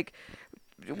is like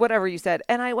whatever you said.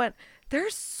 And I went,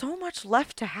 there's so much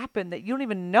left to happen that you don't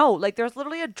even know. Like there's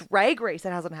literally a drag race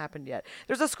that hasn't happened yet.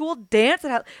 There's a school dance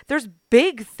there's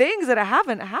big things that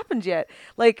haven't happened yet.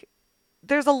 Like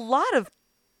there's a lot of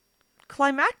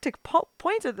climactic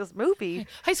points of this movie.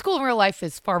 High school in real life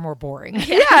is far more boring. Yeah,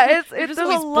 You're there's just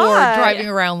always a bored lot. driving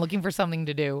around looking for something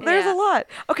to do. There's a lot.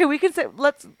 Okay, we can say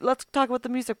let's talk about the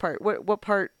music part. What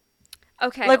part?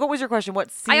 Okay. Like, what was your question?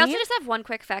 What scene? I also just have one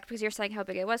quick fact because you're saying how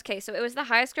big it was. Okay, so it was the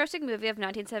highest grossing movie of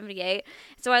 1978.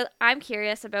 So I'm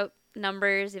curious about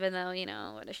numbers, even though,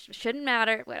 it shouldn't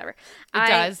matter. Whatever. It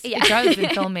does. Yeah. It does in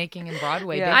filmmaking and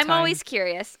Broadway. Yeah. Big I'm time. always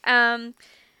curious.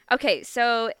 Okay,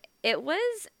 so it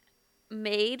was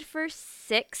made for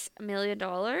 $6 million.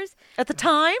 At the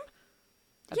time?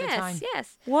 At the time.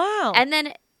 Yes. Wow. And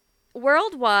then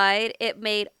worldwide, it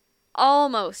made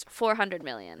almost $400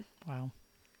 million. Wow.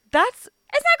 Isn't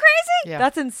that crazy? Yeah.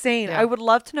 That's insane. Yeah. I would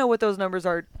love to know what those numbers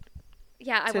are.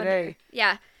 Yeah, I today. wonder.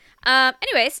 Yeah.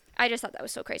 Anyways, I just thought that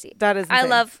was so crazy. That is insane. I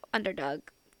love underdog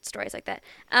stories like that.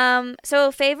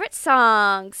 So favorite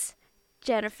songs,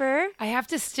 Jennifer? I have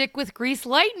to stick with Grease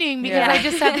Lightning because I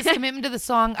just have this commitment to the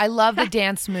song. I love the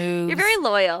dance moves. You're very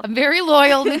loyal. I'm very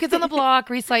loyal. New Kids on the Block,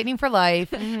 Grease Lightning for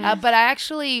life. But I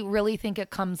actually really think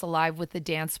it comes alive with the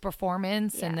dance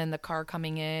performance and then the car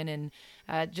coming in and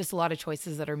just a lot of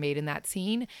choices that are made in that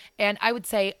scene. And I would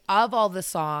say of all the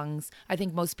songs, I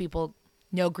think most people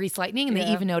know Grease Lightning and they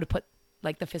even know to put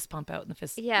like the fist pump out and the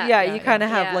fist. Yeah. You kind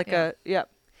of have What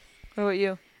about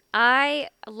you? I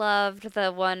loved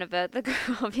the one about the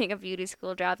girl being a beauty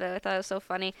school dropout. I thought it was so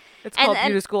funny. It's called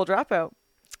Beauty School Dropout.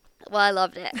 Well, I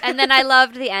loved it. And then I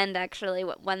loved the end, actually,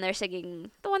 when they're singing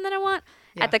The One That I Want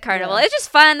at the carnival. Yeah. It's just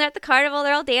fun. They're at the carnival.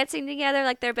 They're all dancing together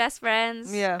like they're best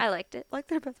friends. Yeah. I liked it. Like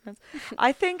they're best friends.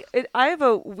 I think I have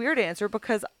a weird answer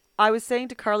because I was saying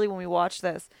to Carly when we watched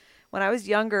this, when I was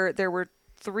younger, there were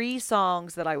 3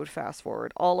 songs that I would fast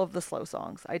forward, all of the slow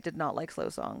songs. I did not like slow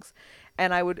songs.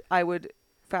 And I would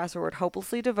fast forward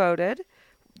Hopelessly Devoted.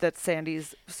 That's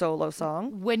Sandy's solo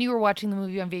song. When you were watching the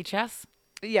movie on VHS?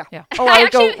 Yeah. Yeah. Oh, I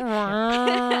would go.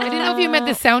 I didn't know if you meant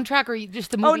the soundtrack or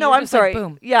just the movie. Oh, no, You were I'm just like, sorry.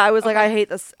 boom. Yeah, I was like, I hate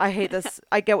this. I hate this.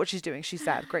 I get what she's doing. She's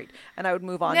sad. Great. And I would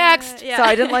move on. Next. Yeah. So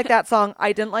I didn't like that song.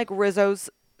 I didn't like Rizzo's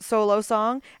solo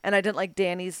song, and I didn't like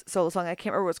Danny's solo song. I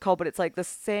can't remember what it's called, but it's like the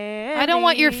Sandy. I don't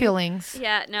want your feelings.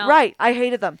 Yeah, no. Right. I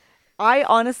hated them. I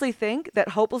honestly think that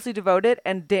Hopelessly Devoted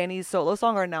and Danny's solo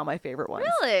song are now my favorite ones.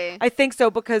 Really? I think so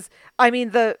because, I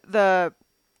mean, the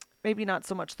maybe not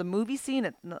so much the movie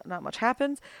scene, not much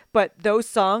happens, but those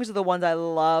songs are the ones I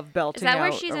love belting out. Is that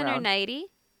where she's in her around. nightie?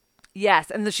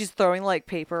 Yes, and then she's throwing like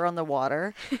paper on the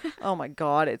water. Oh my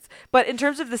god, but in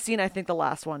terms of the scene, I think the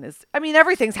last one is, I mean,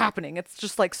 everything's happening. It's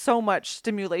just like so much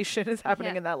stimulation is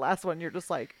happening in that last one. You're just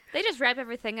like, they just wrap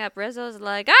everything up. Rizzo's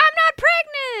like, I'm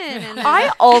not pregnant. And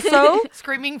I also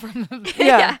Screaming from the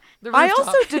yeah, the I rooftop.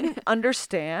 also didn't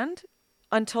understand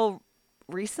until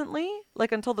recently,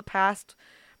 like until the past,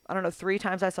 I don't know, 3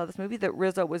 times I saw this movie, that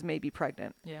Rizzo was maybe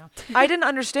pregnant. Yeah. I didn't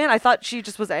understand. I thought she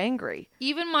just was angry.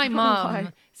 Even my know why.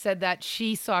 mom said that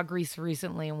she saw Grease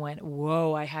recently and went,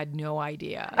 "Whoa, I had no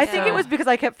idea." I think it was because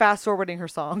I kept fast forwarding her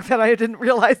song that I didn't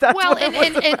realize that's well, what it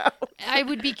was and about. I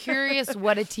would be curious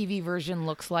what a TV version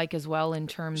looks like as well in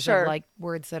terms Sure. of like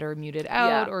words that are muted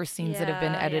out Yeah. or scenes that have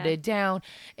been Yeah, edited down.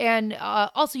 And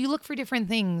also you look for different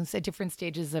things at different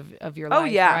stages of your Oh,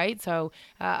 life, yeah. right? So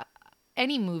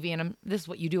any movie, and this is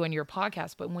what you do on your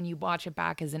podcast, but when you watch it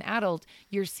back as an adult,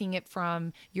 you're seeing it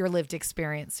from your lived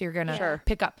experience. So you're going to Sure.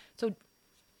 pick up. So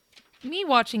me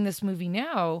watching this movie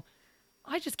now,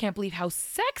 I just can't believe how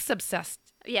sex obsessed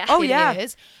yeah. Oh, it yeah.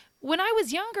 is. When I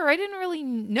was younger, I didn't really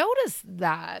notice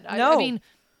that. I No. mean,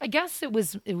 I guess it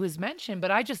was mentioned, but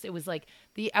it was like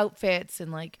the outfits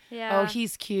and like, Yeah. oh,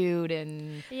 he's cute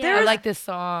and Yeah. I like this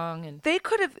song and They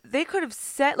could have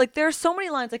said, like, there are so many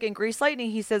lines, like in Grease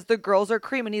Lightning, he says the girls are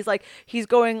cream, and he's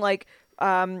going like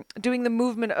doing the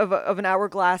movement of an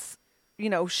hourglass,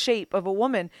 shape of a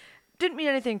woman. Didn't mean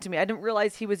anything to me. I didn't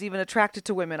realize he was even attracted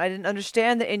to women. I didn't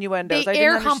understand the innuendos. they I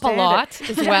air didn't hump a understand lot it.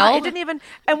 as Yeah, well. I didn't even.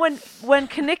 And when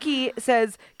Kanicki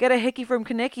says "get a hickey from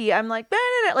Kanicki," I'm like,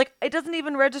 nah. Like it doesn't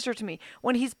even register to me.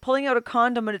 When he's pulling out a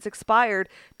condom and it's expired,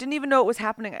 didn't even know it was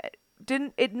happening.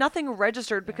 Nothing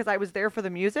registered because I was there for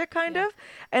the music, kind of,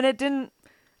 and it didn't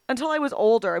until I was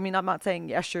older. I mean, I'm not saying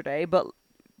yesterday, but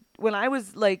when I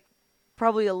was like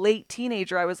probably a late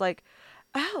teenager, I was like,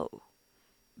 oh,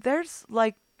 there's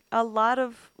like a lot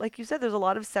of, like you said, there's a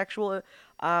lot of sexual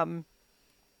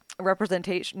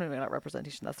representation. Maybe not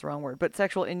representation, that's the wrong word, but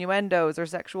sexual innuendos or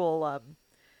sexual,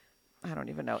 I don't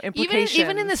even know, implications.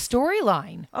 even in the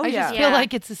storyline. Oh, I yeah. just feel Yeah.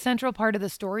 like it's a central part of the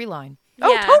storyline.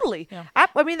 Oh, Yeah. totally. Yeah.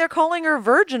 I mean, they're calling her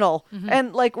virginal.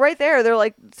 And like right there, they're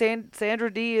like,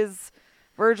 Sandra D is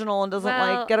virginal and doesn't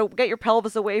Well- get your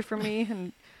pelvis away from me.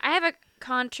 And I have a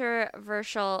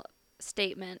controversial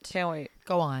statement. can't wait.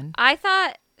 Go on. I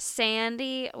thought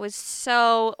Sandy was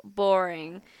so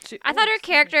boring. I thought her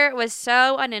character was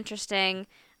so uninteresting.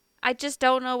 I just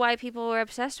don't know why people were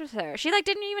obsessed with her. She like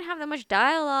didn't even have that much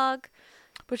dialogue.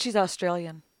 But she's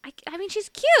Australian. I mean, she's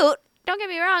cute. Don't get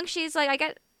me wrong. She's like, I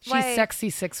get She's why-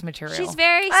 sexy six material. She's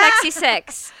very sexy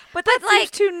six. But that seems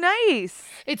like- too nice.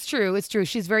 It's true. It's true.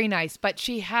 She's very nice, but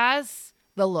she has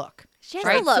the look. She has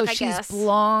right? the look, So I she's guess.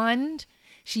 blonde.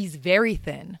 She's very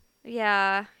thin.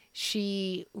 Yeah.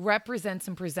 She represents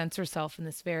and presents herself in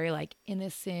this very like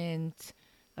innocent,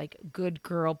 like good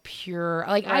girl, pure.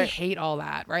 Like I Right. hate all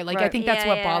that, right? Like I Right. think that's Yeah,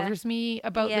 what yeah. bothers me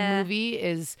about Yeah. the movie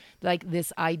is like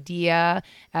this idea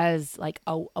as like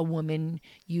a woman,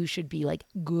 you should be like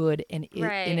good and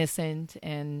Right. innocent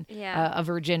and Yeah. a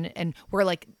virgin, and we're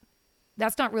like.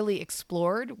 That's not really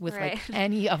explored with Right. like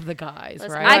any of the guys,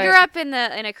 Listen, right? I grew up in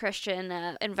a Christian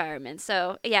environment,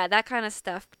 so yeah, that kind of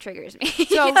stuff triggers me.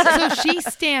 So she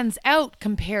stands out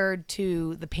compared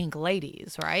to the Pink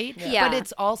Ladies, right? Yeah. But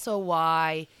it's also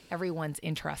why everyone's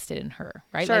interested in her,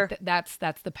 right? Sure. Like that's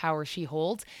the power she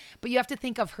holds. But you have to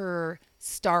think of her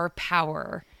star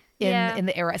power Yeah. in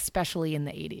the era, especially in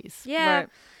the 80s. yeah, Right.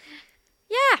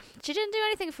 yeah, she didn't do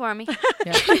anything for me.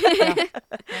 Yeah. Yeah.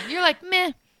 You're like,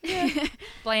 meh.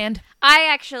 Bland. I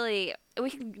actually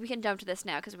we can jump to this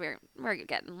now because we're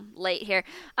getting late here.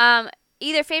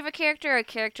 Either favorite character or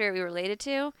character we related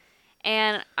to,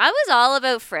 and I was all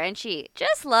about Frenchie.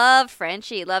 Just loved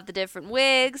Frenchie. Loved the different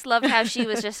wigs. Loved how she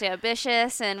was just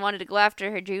ambitious and wanted to go after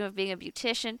her dream of being a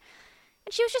beautician.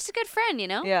 And she was just a good friend, you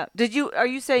know. Yeah. Are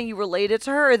you saying you related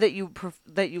to her or that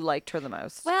you liked her the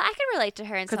most? Well, I could relate to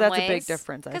her in some 'Cause ways. that's a big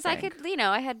difference, I Because I think. could,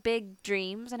 I had big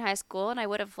dreams in high school, and I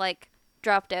would have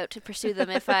dropped out to pursue them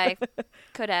if I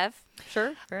could have.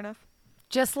 Sure. Fair enough.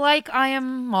 Just like I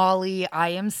am Molly, I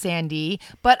am Sandy,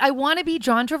 but I want to be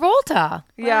John Travolta.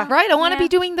 Yeah. Right? I want to Yeah. be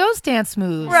doing those dance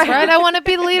moves. Right? I want to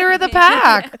be the leader of the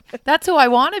pack. That's who I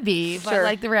want to be. But Sure.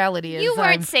 like the reality is You weren't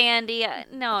I'm- Sandy.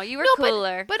 No, you were No,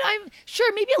 cooler. But I'm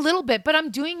sure maybe a little bit, but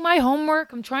I'm doing my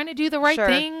homework. I'm trying to do the right Sure.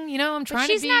 thing. You know, I'm But trying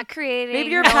she's to be not creating Maybe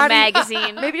you're her own Patty-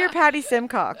 magazine. Maybe you're Patty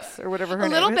Simcox or whatever her a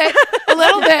name little is. bit, a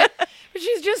little bit. But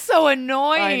she's just so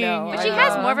annoying. I know, But I she know.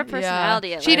 has more of a Yeah.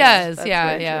 personality. At She least. does. That's Yeah,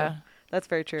 very yeah. true. That's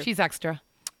very true. She's extra.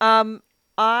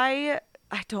 I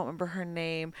don't remember her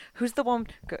name. Who's the one?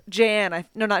 Jan.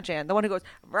 No, not Jan. The one who goes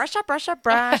brush up, brush up,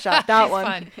 brush up. That She's one.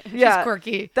 fun. Yeah, She's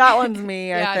quirky. That one's me.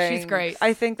 Yeah, I think she's great.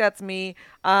 I think that's me.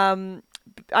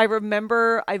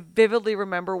 I vividly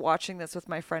remember watching this with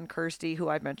my friend Kirsty, who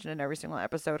I've mentioned in every single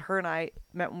episode. Her and I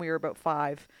met when we were about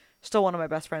 5. Still one of my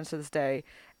best friends to this day.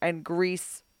 And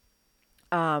Grease,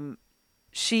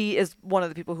 she is one of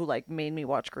the people who like made me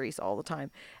watch Grease all the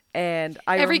time. And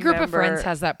Every group of friends remember-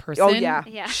 has that person. Oh yeah,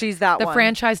 Yeah. she's that The one.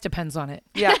 franchise depends on it.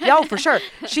 Yeah, no, for sure.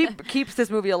 She keeps this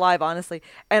movie alive, honestly.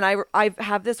 And I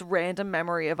have this random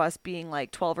memory of us being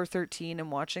like 12 or 13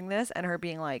 and watching this, and her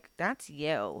being like, "That's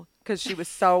you," because she was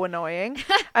so annoying.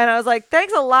 And I was like,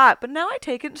 "Thanks a lot," but now I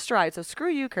take it in stride. So screw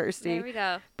you, Kirsty. There we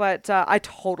go. But I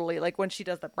totally like when she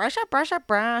does the brush up, brush up,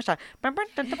 brush up. And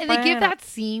they give that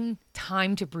scene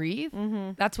time to breathe.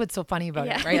 Mm-hmm. That's what's so funny about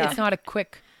it, Yeah. right? Yeah. It's not a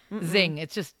quick zing.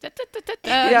 It's just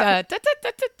Yeah.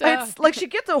 It's like she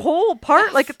gets a whole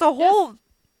part, like it's a whole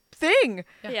thing.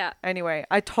 Yeah. Anyway,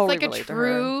 I totally like a relate to her.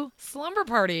 true slumber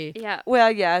party. Yeah. Well,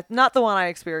 yeah, not the one I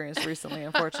experienced recently,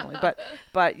 unfortunately,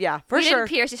 but yeah, for We sure. didn't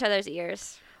pierce each other's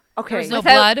ears. Okay, There's no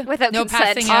Without- blood, without no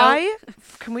consent. passing out.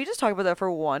 can we just talk about that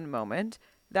for one moment?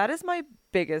 That is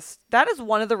that is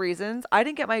one of the reasons I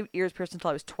didn't get my ears pierced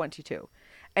until I was 22.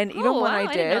 And even Oh, when wow, I I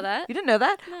did, didn't know that. you didn't know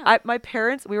that? No. My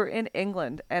parents, we were in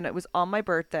England and it was on my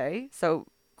birthday, so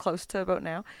close to about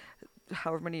now,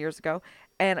 however many years ago.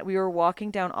 And we were walking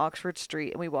down Oxford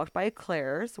Street and we walked by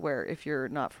Claire's, where if you're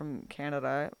not from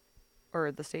Canada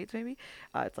or the States maybe,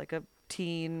 it's like a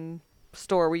teen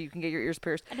store where you can get your ears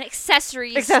pierced. An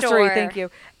accessory Accessory, store. thank you.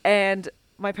 And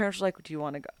my parents were like, "Do you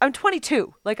want to go?" I'm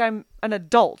 22. Like I'm an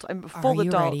adult. I'm a full Are you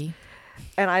adult. ready?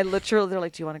 And I literally, they're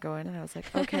like, "Do you want to go in?" And I was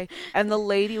like, "Okay." And the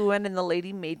lady went and the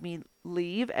lady made me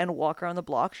leave and walk around the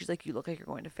block. She's like, "You look like you're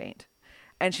going to faint."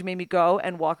 And she made me go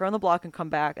and walk around the block and come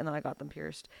back. And then I got them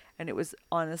pierced. And it was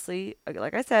honestly,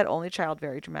 like I said, only child,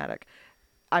 very dramatic.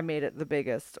 I made it the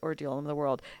biggest ordeal in the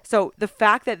world. So the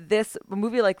fact that a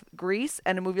movie like Grease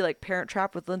and a movie like Parent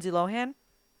Trap with Lindsay Lohan,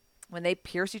 when they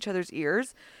pierce each other's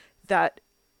ears, that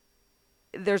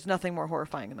there's nothing more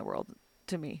horrifying in the world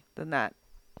to me than that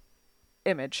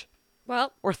image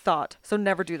Well, or thought. So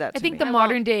never do that I to think me. the I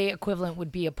modern day equivalent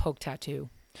would be a poke tattoo.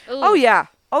 Oh yeah.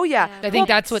 Oh yeah. Yeah. I think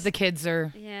that's what the kids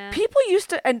are. Yeah. People used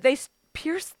to, and they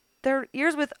pierce their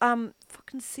ears with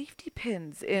fucking safety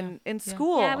pins in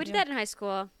school. Yeah, we did that in high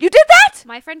school. You did that?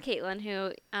 My friend Caitlin,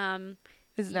 who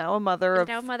Is now a mother is of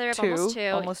now a mother of two,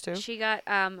 almost two. two. She got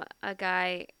a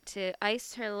guy to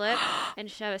ice her lip and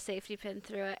shove a safety pin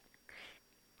through it.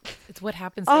 It's what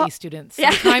happens Oh, to these students. yeah.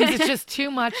 Sometimes it's just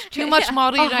too much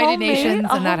Model United Nations,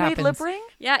 and that homemade happens. lip ring?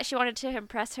 Yeah, she wanted to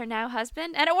impress her now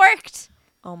husband, and it worked.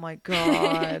 Oh my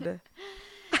god.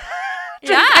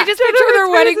 Yeah, I just picture their Jennifer's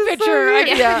wedding face is so picture. I good.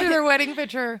 just Yeah. picture their wedding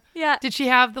picture. yeah. Did she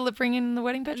have the lip ring in the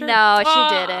wedding picture? No, she Oh.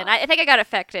 didn't. I think I got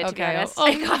affected, to be Okay. honest.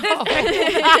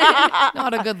 Oh, no.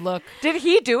 Not a good look. Did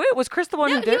he do it? Was Chris the one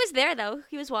No, who he did? was there though.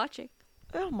 He was watching.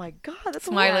 Oh my god, that's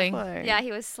Smiling. horrifying. Yeah,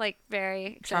 he was like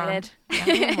very Charmed.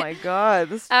 excited. Oh my god,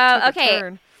 this Oh, took a okay.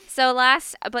 turn. So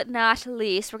last but not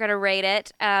least, we're gonna rate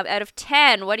it out of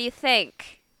 10. What do you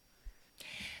think?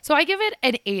 So I give it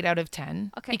an 8 out of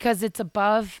 10 Okay. because it's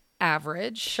above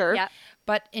average. Sure. Yeah.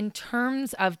 But in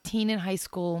terms of teen and high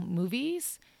school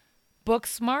movies, Book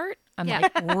Smart, I'm Yeah.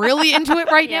 like really into it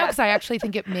right now Yeah. because I actually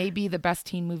think it may be the best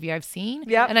teen movie I've seen.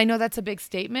 Yep. And I know that's a big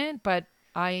statement, but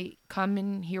I come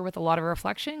in here with a lot of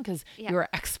reflection because Yeah. you are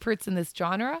experts in this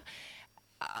genre.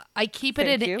 I keep it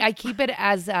Thank at, you. I keep it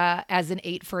as an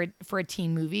 8 for a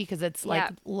teen movie because it's like Yeah.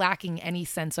 lacking any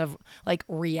sense of like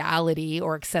reality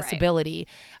or accessibility.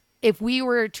 If we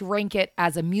were to rank it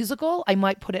as a musical, I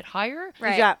might put it higher.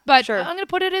 Right. Yeah, But sure. I'm going to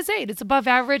put it as 8. It's above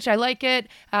average. I like it.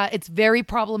 It's very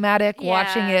problematic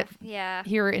watching Yeah, it yeah.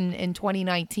 here in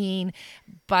 2019.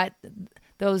 But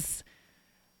those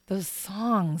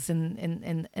songs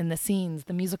and the scenes,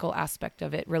 the musical aspect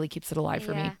of it really keeps it alive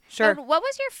for Yeah. me. Sure. And what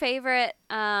was your favorite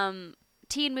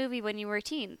teen movie when you were a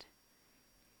teen?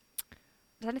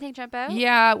 Does anything jump out?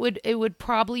 Yeah, it would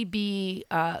probably be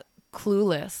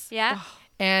Clueless. Yeah.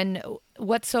 And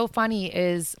what's so funny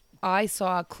is I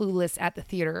saw Clueless at the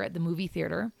theater, at the movie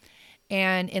theater.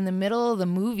 And in the middle of the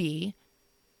movie,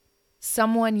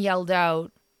 someone yelled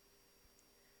out,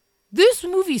 "This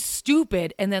movie's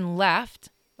stupid," and then left,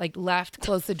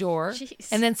 closed the door. Jeez.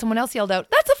 And then someone else yelled out,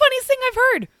 "That's the funniest thing I've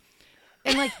heard."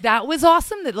 And like, that was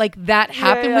awesome that like that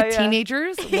happened with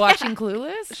teenagers watching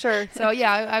Clueless. Sure. So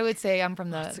yeah, I would say I'm from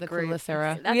the great. Clueless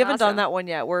era. That's we haven't awesome. done that one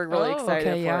yet. We're really excited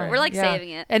okay, for yeah. it. We're like Yeah. saving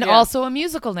it. And Yeah. also a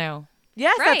musical now.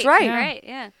 Yes, that's right. Yeah. Right,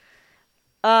 yeah.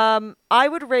 I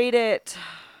would rate it.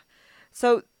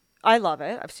 So I love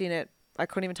it. I've seen it. I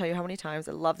couldn't even tell you how many times.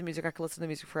 I love the music. I could listen to the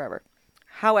music forever.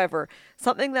 However,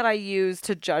 something that I use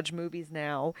to judge movies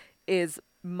now is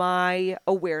my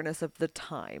awareness of the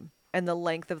time and the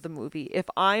length of the movie. If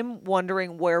I'm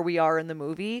wondering where we are in the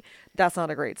movie, that's not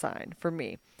a great sign for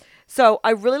me. So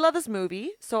I really love this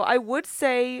movie. So I would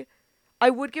say I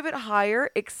would give it higher,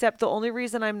 except the only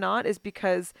reason I'm not is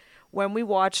because when we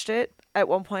watched it, at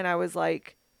one point I was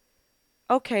like,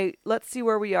 okay, let's see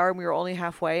where we are. And we were only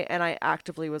halfway. And I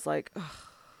actively was like, ugh.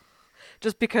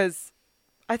 Just because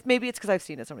maybe it's because I've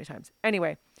seen it so many times.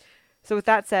 Anyway, so with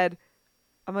that said,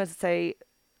 I'm going to say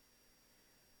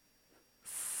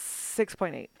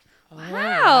 6.8.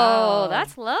 Wow,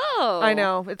 that's low. I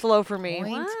know it's low for me.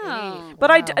 0.8. But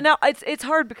Wow. now it's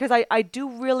hard because I do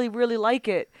really like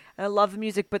it and I love the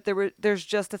music, but there's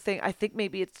just a thing. I think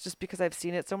maybe it's just because I've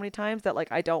seen it so many times that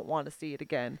like I don't want to see it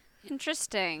again.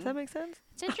 Interesting. Does that make sense?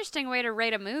 It's an interesting way to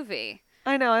rate a movie.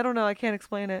 I know. I don't know. I can't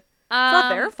explain it. It's not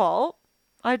their fault.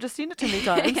 I've just seen it too many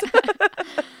times.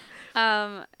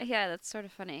 Yeah, that's sort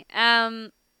of funny.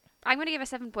 I'm gonna give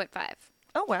it a 7.5.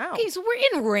 Oh wow. Okay, so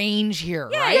we're in range here,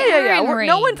 Yeah, right? Yeah. We're in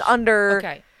No range. one's under.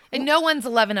 Okay. And no one's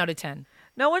 11 out of 10.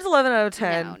 No one's 11 out of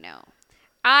 10. No.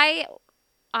 I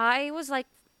was like,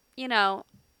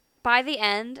 by the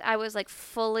end, I was like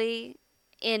fully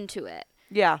into it.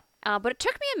 Yeah. But it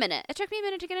took me a minute. It took me a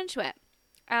minute to get into it.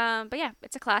 But yeah,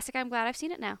 it's a classic. I'm glad I've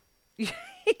seen it now.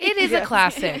 It is a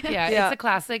classic. Yeah, Yeah. it's a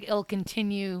classic. It'll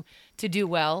continue to do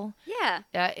well. Yeah.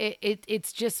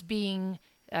 It's just being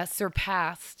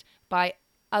surpassed by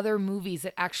other movies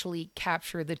that actually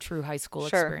capture the true high school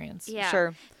Sure. experience. Yeah.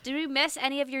 Sure. Did we miss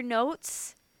any of your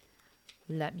notes?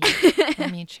 Let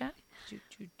me check.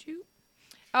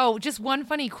 Oh, just one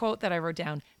funny quote that I wrote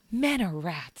down. Men are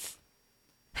rats.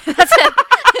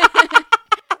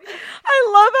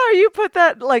 I love how you put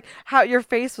that, like how your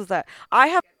face was that. I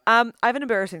have an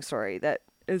embarrassing story that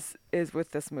is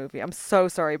with this movie. I'm so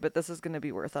sorry, but this is going to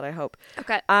be worth it, I hope.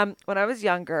 Okay. When I was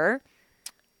younger,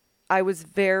 I was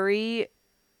very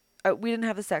we didn't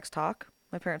have the sex talk.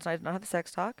 My parents and I did not have the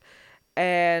sex talk.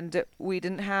 And we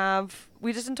just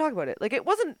didn't talk about it. Like it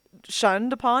wasn't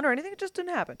shunned upon or anything. It just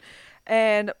didn't happen.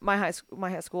 And my high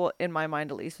school, in my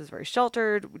mind at least, was very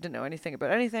sheltered. We didn't know anything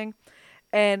about anything.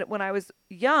 And when I was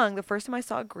young, the first time I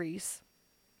saw Grease,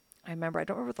 I don't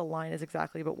remember what the line is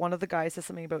exactly, but one of the guys says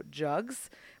something about jugs,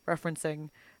 referencing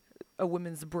a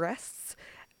woman's breasts.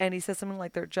 And he says something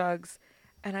like they're jugs.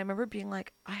 And I remember being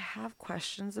like, I have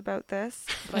questions about this,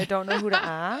 but I don't know who to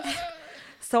ask.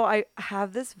 So I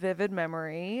have this vivid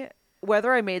memory,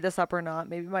 whether I made this up or not.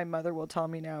 Maybe my mother will tell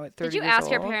me now at 30 Did you years ask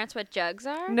your old. parents what jugs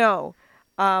are? No.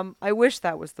 I wish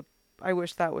that was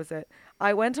it.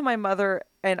 I went to my mother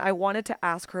and I wanted to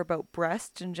ask her about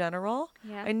breasts in general.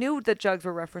 Yeah. I knew that jugs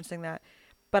were referencing that,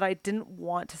 but I didn't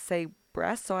want to say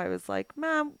breasts. So I was like,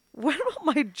 Mom, what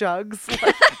about my jugs?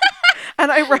 Like,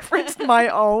 and I referenced my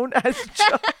own as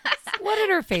jugs. What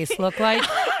did her face look like?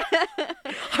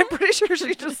 I'm pretty sure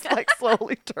she just like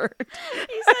slowly turned.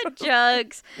 You said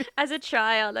jugs as a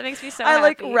child. That makes me so I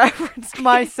like happy. referenced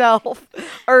myself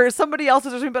or somebody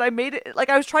else's or something, but I made it like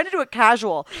I was trying to do it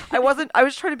casual. I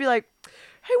was trying to be like,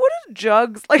 hey, what is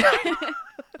jugs? Like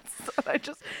I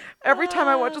just every time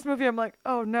I watch this movie I'm like,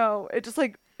 oh no. It just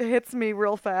like hits me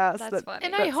real fast. That's funny.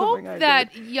 And that's I hope something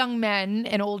that did. young men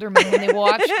and older men, when they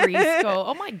watch Grease, go,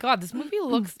 "Oh my God, this movie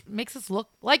makes us look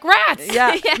like rats."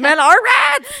 Yeah. Men are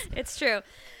rats. It's true.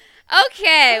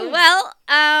 Okay, well,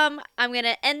 I'm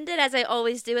gonna end it as I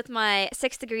always do with my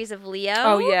 6 degrees of Leo.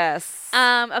 Oh yes.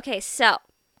 Okay, so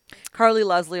Carly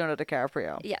loves Leonardo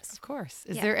DiCaprio. yes, Of course.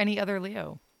 Is Yeah. there any other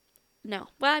Leo? no.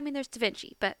 Well, I mean, there's Da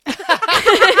Vinci, but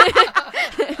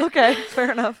Okay,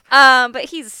 fair enough. but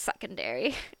he's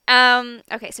secondary.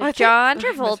 Okay, so I think- John I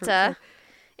misheard Travolta you.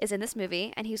 is in this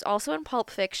movie, and he's also in Pulp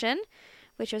Fiction,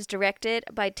 which was directed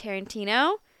by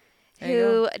Tarantino, There you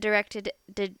who directed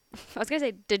I was gonna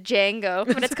say Django,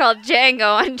 but it's called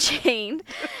Django Unchained.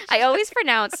 I always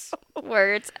pronounce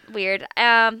words weird.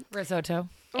 Risotto.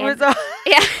 And- so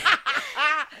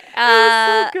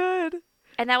Yeah. good.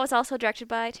 And that was also directed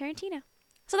by Tarantino.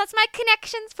 So that's my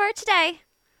connections for today.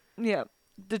 Yeah.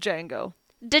 Django.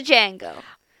 Django.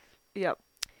 Yep.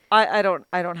 I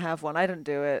don't have one. I don't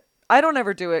do it. I don't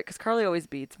ever do it because Carly always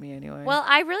beats me anyway. Well,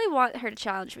 I really want her to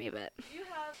challenge me a bit.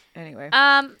 Anyway.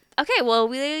 Okay, well,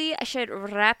 we should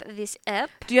wrap this up.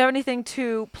 Do you have anything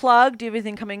to plug? Do you have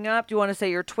anything coming up? Do you want to say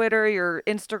your Twitter, your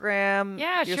Instagram,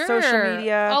 Yeah, your sure. social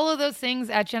media? All of those things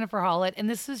at Jennifer Hollett. And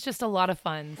this was just a lot of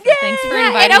fun. So Yay! thanks for Yeah,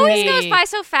 inviting it always me. goes by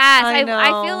so fast. I I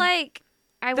know. feel like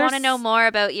I want to There's- know more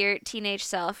about your teenage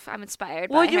self. I'm inspired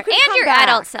Well, by you her. can And come your back.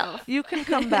 adult self. You can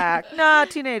come back. Nah,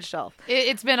 teenage self.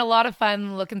 It's been a lot of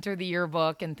fun looking through the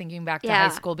yearbook and thinking back to Yeah.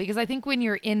 high school, because I think when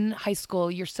you're in high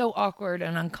school, you're so awkward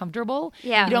and uncomfortable.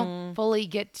 Yeah. You don't fully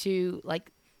get to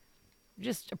like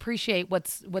just appreciate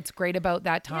what's great about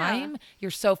that time.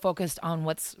 You're so focused on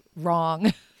what's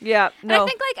wrong. Yeah, And I no.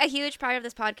 think like a huge part of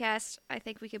this podcast, I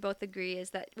think we could both agree, is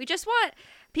that we just want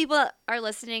people that are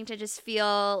listening to just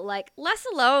feel like less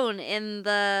alone in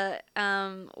the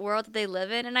world that they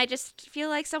live in. And I just feel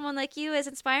like someone like you is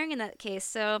inspiring in that case.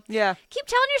 So Yeah. keep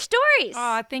telling your stories.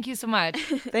 Aw, thank you so much.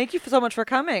 Thank you so much for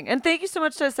coming. And thank you so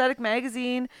much to Aesthetic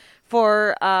Magazine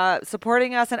for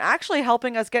supporting us and actually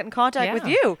helping us get in contact with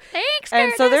Yeah. you. Thanks,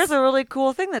 And so Curtis. there's a really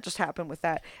cool thing that just happened with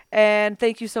that. And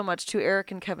thank you so much to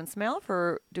Eric and Kevin Smale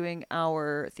for doing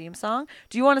our theme song.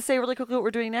 Do you want to say really quickly what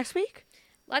we're doing next week?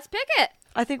 Let's pick it.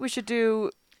 I think we should do.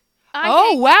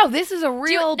 Oh, wow. This is a Do you-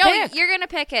 real no, pick. you're going to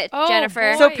pick it, Oh,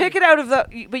 Jennifer. boy. So pick it out of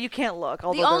the. But you can't look.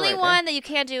 The only one that you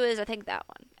can't do is, I think, that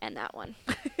one and that one.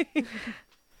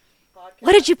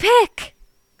 What did you pick?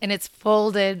 And it's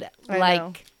folded I like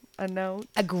know. A note.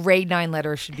 a grade 9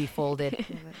 letter should be folded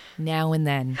now and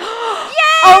then.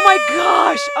 Oh my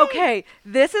gosh. Okay.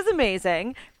 This is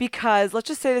amazing because let's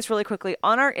just say this really quickly.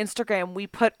 On our Instagram, we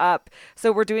put up,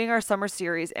 so we're doing our summer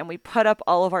series and we put up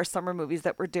all of our summer movies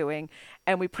that we're doing.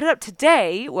 And we put it up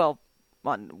today, well,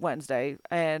 on Wednesday.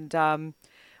 And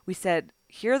we said,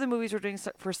 here are the movies we're doing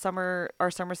for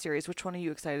our summer series. Which one are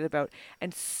you excited about?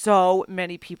 And so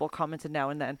many people commented now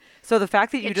and then. So the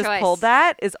fact that you Good just choice. pulled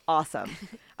that is awesome.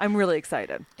 I'm really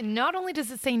excited. And not only does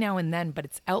it say now and then, but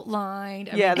it's outlined.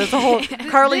 I Yeah, mean, there's a whole.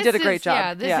 Carly this did a great is-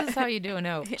 job. Yeah, this is how you do a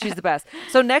note. She's the best.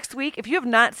 So next week, if you have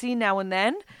not seen Now and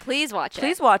Then, Please watch it.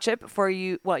 please watch it before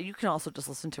you. Well, you can also just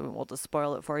listen to it. And we'll just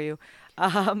spoil it for you.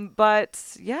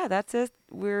 But yeah, that's it.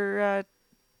 We're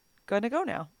gonna go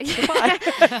now. Goodbye.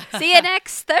 See you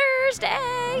next Thursday.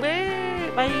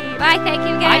 Bye. Bye. Thank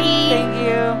you, guys.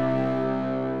 Thank you.